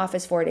go into the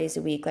office 4 days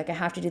a week. Like, I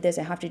have to do this,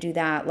 I have to do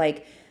that.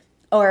 Like,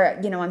 or,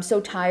 you know, I'm so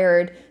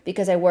tired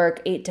because I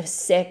work 8 to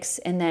 6.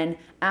 And then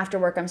after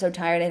work, I'm so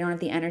tired, I don't have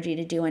the energy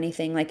to do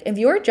anything. Like, if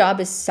your job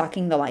is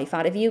sucking the life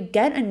out of you,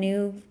 get a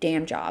new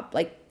damn job.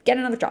 Like, get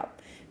another job.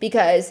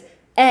 Because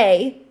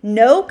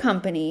no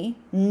company,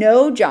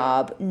 no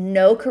job,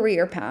 no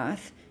career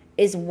path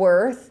is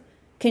worth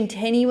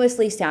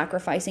continuously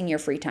sacrificing your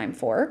free time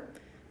for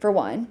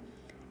one.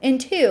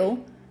 And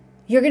two,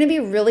 you're going to be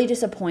really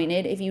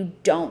disappointed if you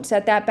don't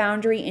set that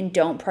boundary and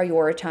don't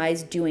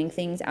prioritize doing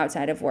things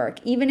outside of work,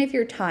 even if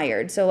you're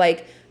tired. So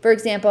like, for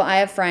example, I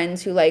have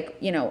friends who like,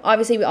 you know,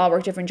 obviously we all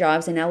work different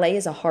jobs, and LA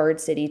is a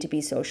hard city to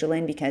be social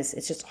in because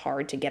it's just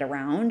hard to get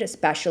around,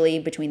 especially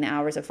between the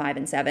hours of 5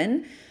 and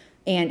 7.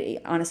 And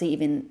honestly,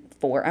 even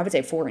 4, I would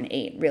say 4 and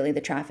 8, really,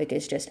 the traffic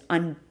is just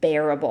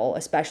unbearable,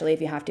 especially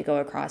if you have to go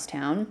across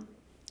town.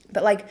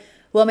 But like,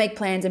 we'll make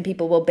plans and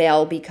people will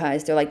bail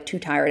because they're like too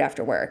tired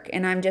after work.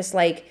 And I'm just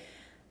like,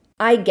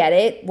 I get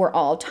it. We're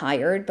all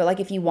tired. But like,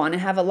 if you want to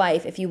have a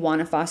life, if you want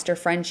to foster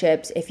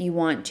friendships, if you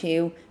want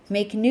to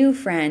make new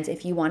friends,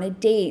 if you want to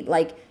date,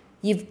 like,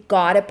 you've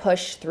got to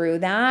push through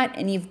that,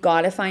 and you've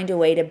got to find a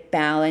way to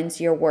balance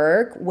your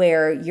work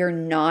where you're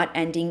not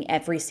ending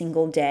every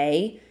single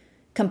day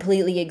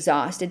completely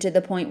exhausted to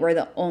the point where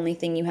the only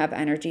thing you have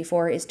energy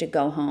for is to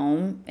go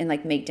home and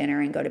like make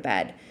dinner and go to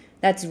bed.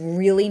 That's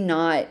really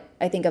not,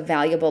 I think, a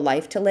valuable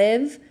life to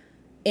live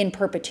in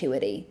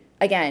perpetuity.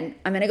 Again,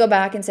 I'm going to go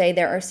back and say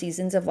there are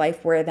seasons of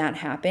life where that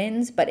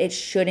happens, but it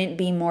shouldn't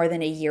be more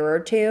than a year or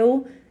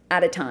two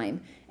at a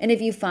time. And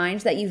if you find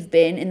that you've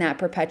been in that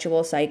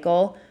perpetual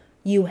cycle,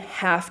 you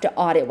have to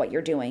audit what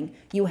you're doing.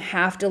 You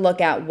have to look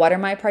at, what are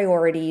my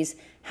priorities?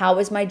 How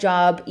is my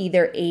job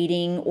either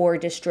aiding or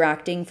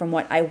distracting from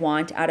what I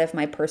want out of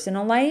my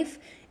personal life?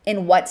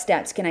 And what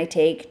steps can I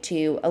take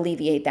to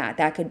alleviate that?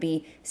 That could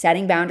be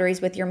setting boundaries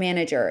with your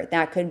manager.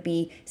 That could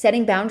be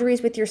setting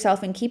boundaries with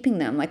yourself and keeping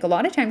them. Like, a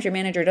lot of times your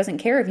manager doesn't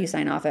care if you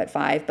sign off at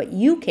 5, but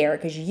you care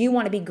because you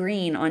want to be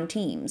green on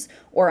Teams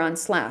or on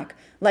Slack.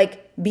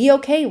 Like, be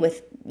okay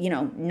with, you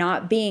know,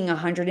 not being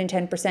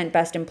 110%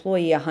 best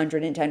employee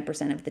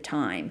 110% of the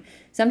time.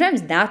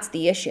 Sometimes that's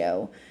the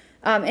issue.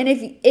 And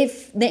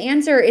if the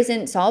answer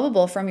isn't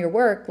solvable from your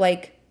work,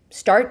 like,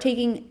 start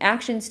taking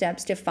action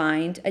steps to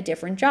find a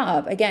different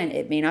job. Again,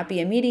 it may not be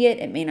immediate,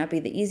 it may not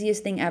be the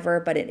easiest thing ever,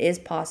 but it is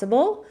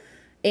possible,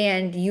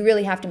 and you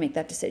really have to make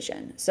that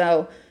decision.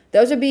 So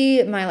those would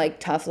be my like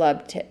tough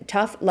love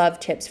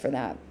tips for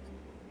that.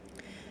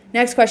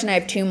 Next question, I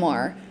have 2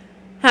 more.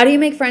 How do you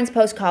make friends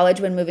post-college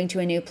when moving to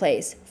a new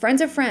place?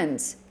 Friends are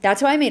friends.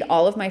 That's how I made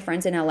all of my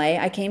friends in LA.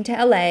 I came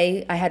to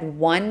LA, I had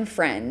one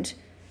friend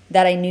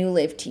that I knew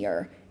lived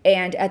here.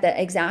 And at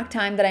the exact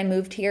time that I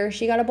moved here,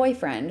 she got a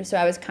boyfriend. So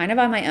I was kind of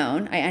on my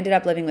own. I ended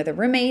up living with a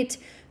roommate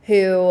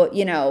who,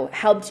 you know,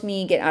 helped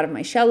me get out of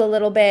my shell a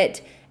little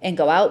bit and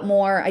go out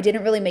more. I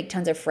didn't really make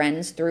tons of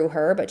friends through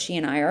her, but she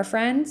and I are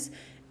friends.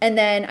 And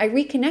then I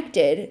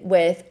reconnected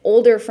with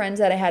older friends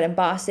that I had in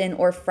Boston,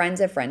 or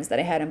friends of friends that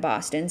I had in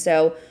Boston.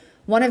 So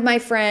one of my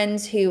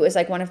friends, who is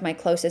like one of my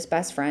closest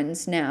best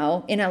friends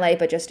now in LA,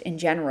 but just in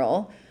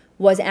general,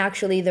 was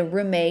actually the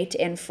roommate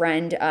and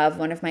friend of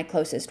one of my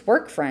closest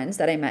work friends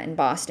that I met in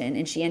Boston.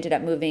 And she ended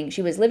up moving.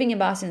 She was living in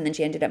Boston, and then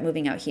she ended up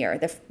moving out here,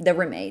 the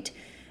roommate.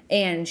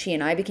 And she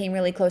and I became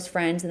really close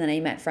friends. And then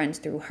I met friends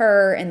through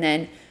her. And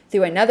then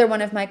through another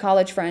one of my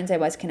college friends, I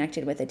was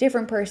connected with a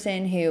different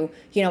person who,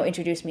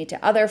 introduced me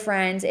to other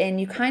friends. And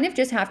you kind of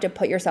just have to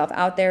put yourself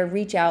out there,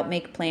 reach out,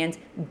 make plans,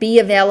 be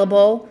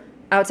available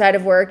outside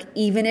of work,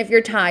 even if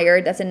you're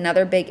tired. That's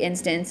another big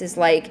instance, is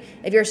like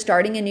if you're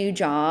starting a new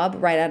job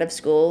right out of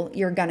school,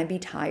 you're gonna be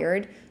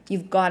tired.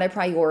 You've got to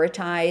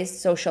prioritize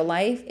social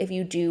life if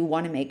you do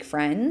want to make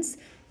friends.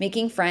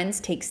 Making friends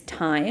takes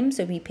time,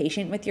 so be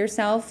patient with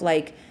yourself.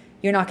 Like,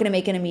 you're not going to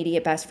make an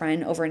immediate best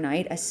friend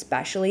overnight,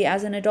 especially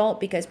as an adult,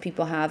 because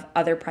people have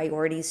other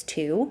priorities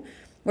too.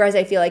 Whereas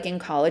I feel like in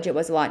college, it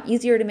was a lot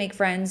easier to make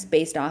friends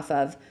based off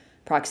of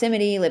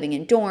proximity, living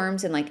in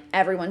dorms, and like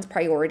everyone's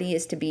priority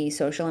is to be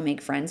social and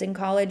make friends in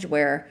college,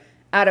 where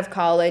out of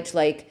college,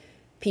 like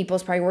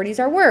people's priorities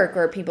are work,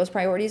 or people's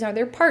priorities are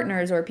their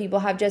partners, or people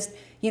have just,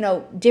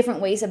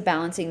 different ways of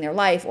balancing their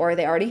life, or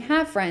they already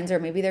have friends, or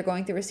maybe they're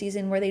going through a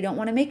season where they don't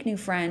want to make new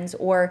friends,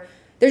 or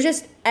there's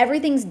just,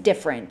 everything's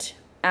different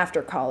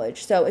after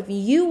college. So if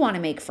you want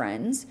to make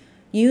friends,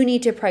 you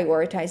need to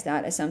prioritize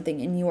that as something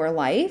in your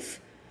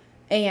life,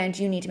 and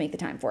you need to make the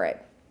time for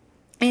it.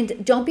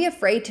 And don't be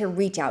afraid to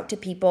reach out to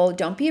people.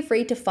 Don't be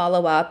afraid to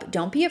follow up.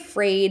 Don't be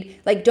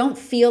afraid, don't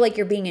feel like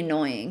you're being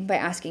annoying by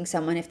asking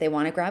someone if they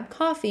want to grab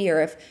coffee,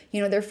 or if,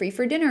 they're free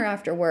for dinner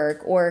after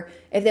work, or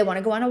if they want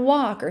to go on a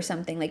walk or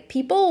something. Like,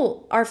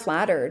 people are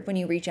flattered when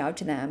you reach out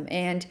to them.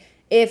 And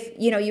if,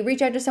 you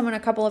reach out to someone a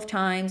couple of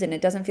times and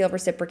it doesn't feel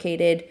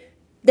reciprocated,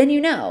 then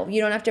you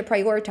don't have to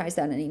prioritize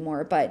that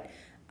anymore. But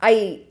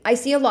I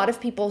see a lot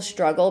of people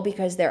struggle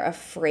because they're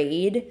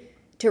afraid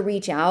to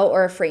reach out,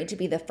 or afraid to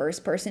be the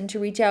first person to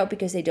reach out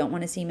because they don't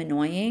want to seem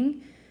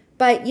annoying.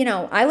 But,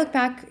 I look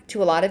back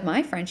to a lot of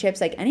my friendships,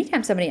 like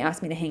anytime somebody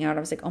asked me to hang out, I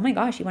was like, oh my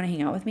gosh, you want to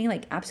hang out with me?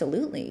 Like,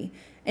 absolutely.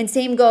 And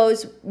same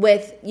goes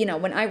with,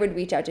 when I would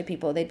reach out to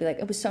people, they'd be like,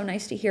 it was so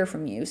nice to hear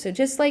from you. So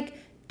just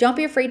don't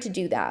be afraid to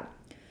do that.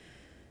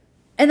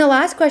 And the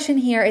last question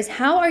here is,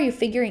 how are you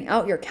figuring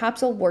out your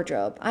capsule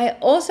wardrobe? I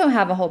also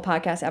have a whole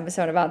podcast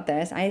episode about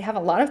this. I have a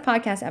lot of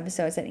podcast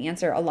episodes that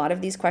answer a lot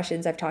of these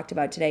questions I've talked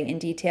about today in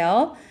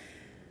detail.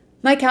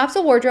 My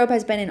capsule wardrobe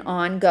has been an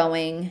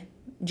ongoing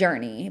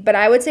journey, but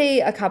I would say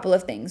a couple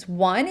of things.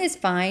 One is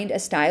find a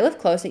style of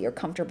clothes that you're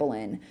comfortable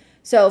in.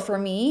 So for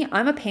me,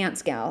 I'm a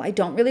pants gal. I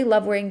don't really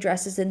love wearing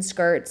dresses and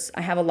skirts.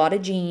 I have a lot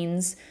of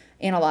jeans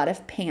and a lot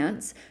of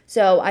pants.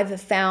 So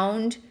I've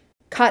found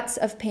cuts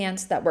of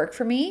pants that work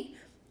for me.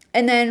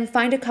 And then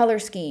find a color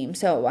scheme.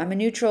 So I'm a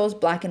neutrals,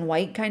 black and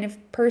white kind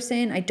of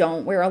person. I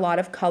don't wear a lot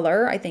of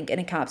color. I think in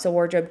a capsule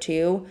wardrobe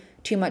too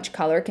much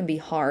color can be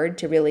hard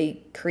to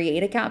really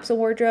create a capsule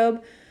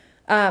wardrobe.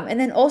 And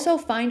then also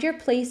find your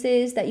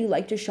places that you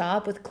like to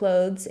shop with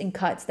clothes and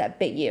cuts that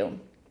fit you.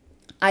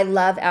 I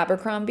love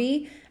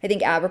Abercrombie. I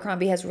think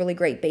Abercrombie has really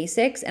great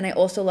basics. And I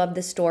also love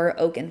the store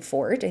Oak and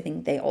Fort. I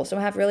think they also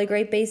have really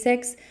great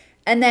basics.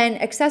 And then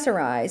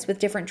accessorize with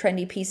different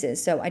trendy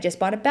pieces. So I just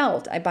bought a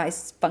belt. I buy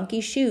funky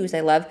shoes.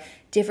 I love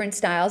different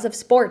styles of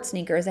sports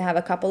sneakers. I have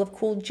a couple of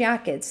cool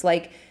jackets.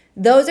 Like,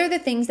 those are the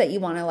things that you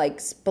want to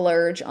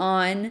splurge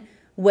on,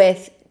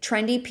 with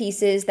trendy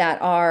pieces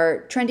that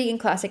are trendy and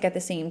classic at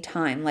the same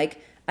time. Like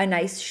a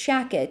nice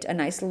shacket, a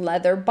nice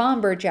leather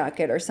bomber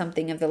jacket, or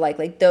something of the like.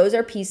 Like, those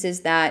are pieces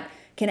that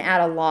can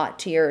add a lot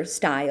to your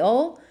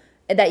style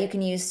that you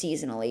can use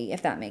seasonally,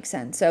 if that makes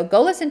sense. So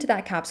go listen to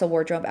that capsule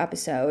wardrobe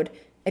episode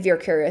if you're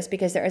curious,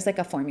 because there is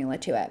a formula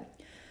to it.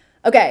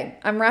 Okay,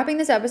 I'm wrapping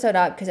this episode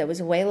up because it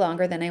was way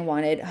longer than I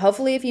wanted.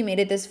 Hopefully, if you made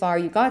it this far,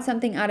 you got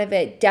something out of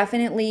it.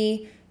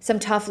 Definitely some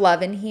tough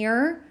love in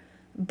here,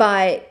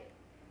 but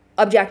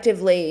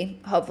objectively,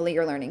 hopefully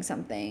you're learning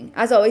something.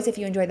 As always, if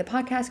you enjoyed the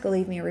podcast, go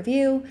leave me a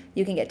review.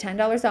 You can get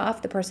 $10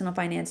 off the Personal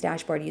Finance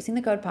Dashboard using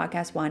the code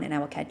podcast1, and I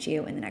will catch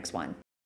you in the next one.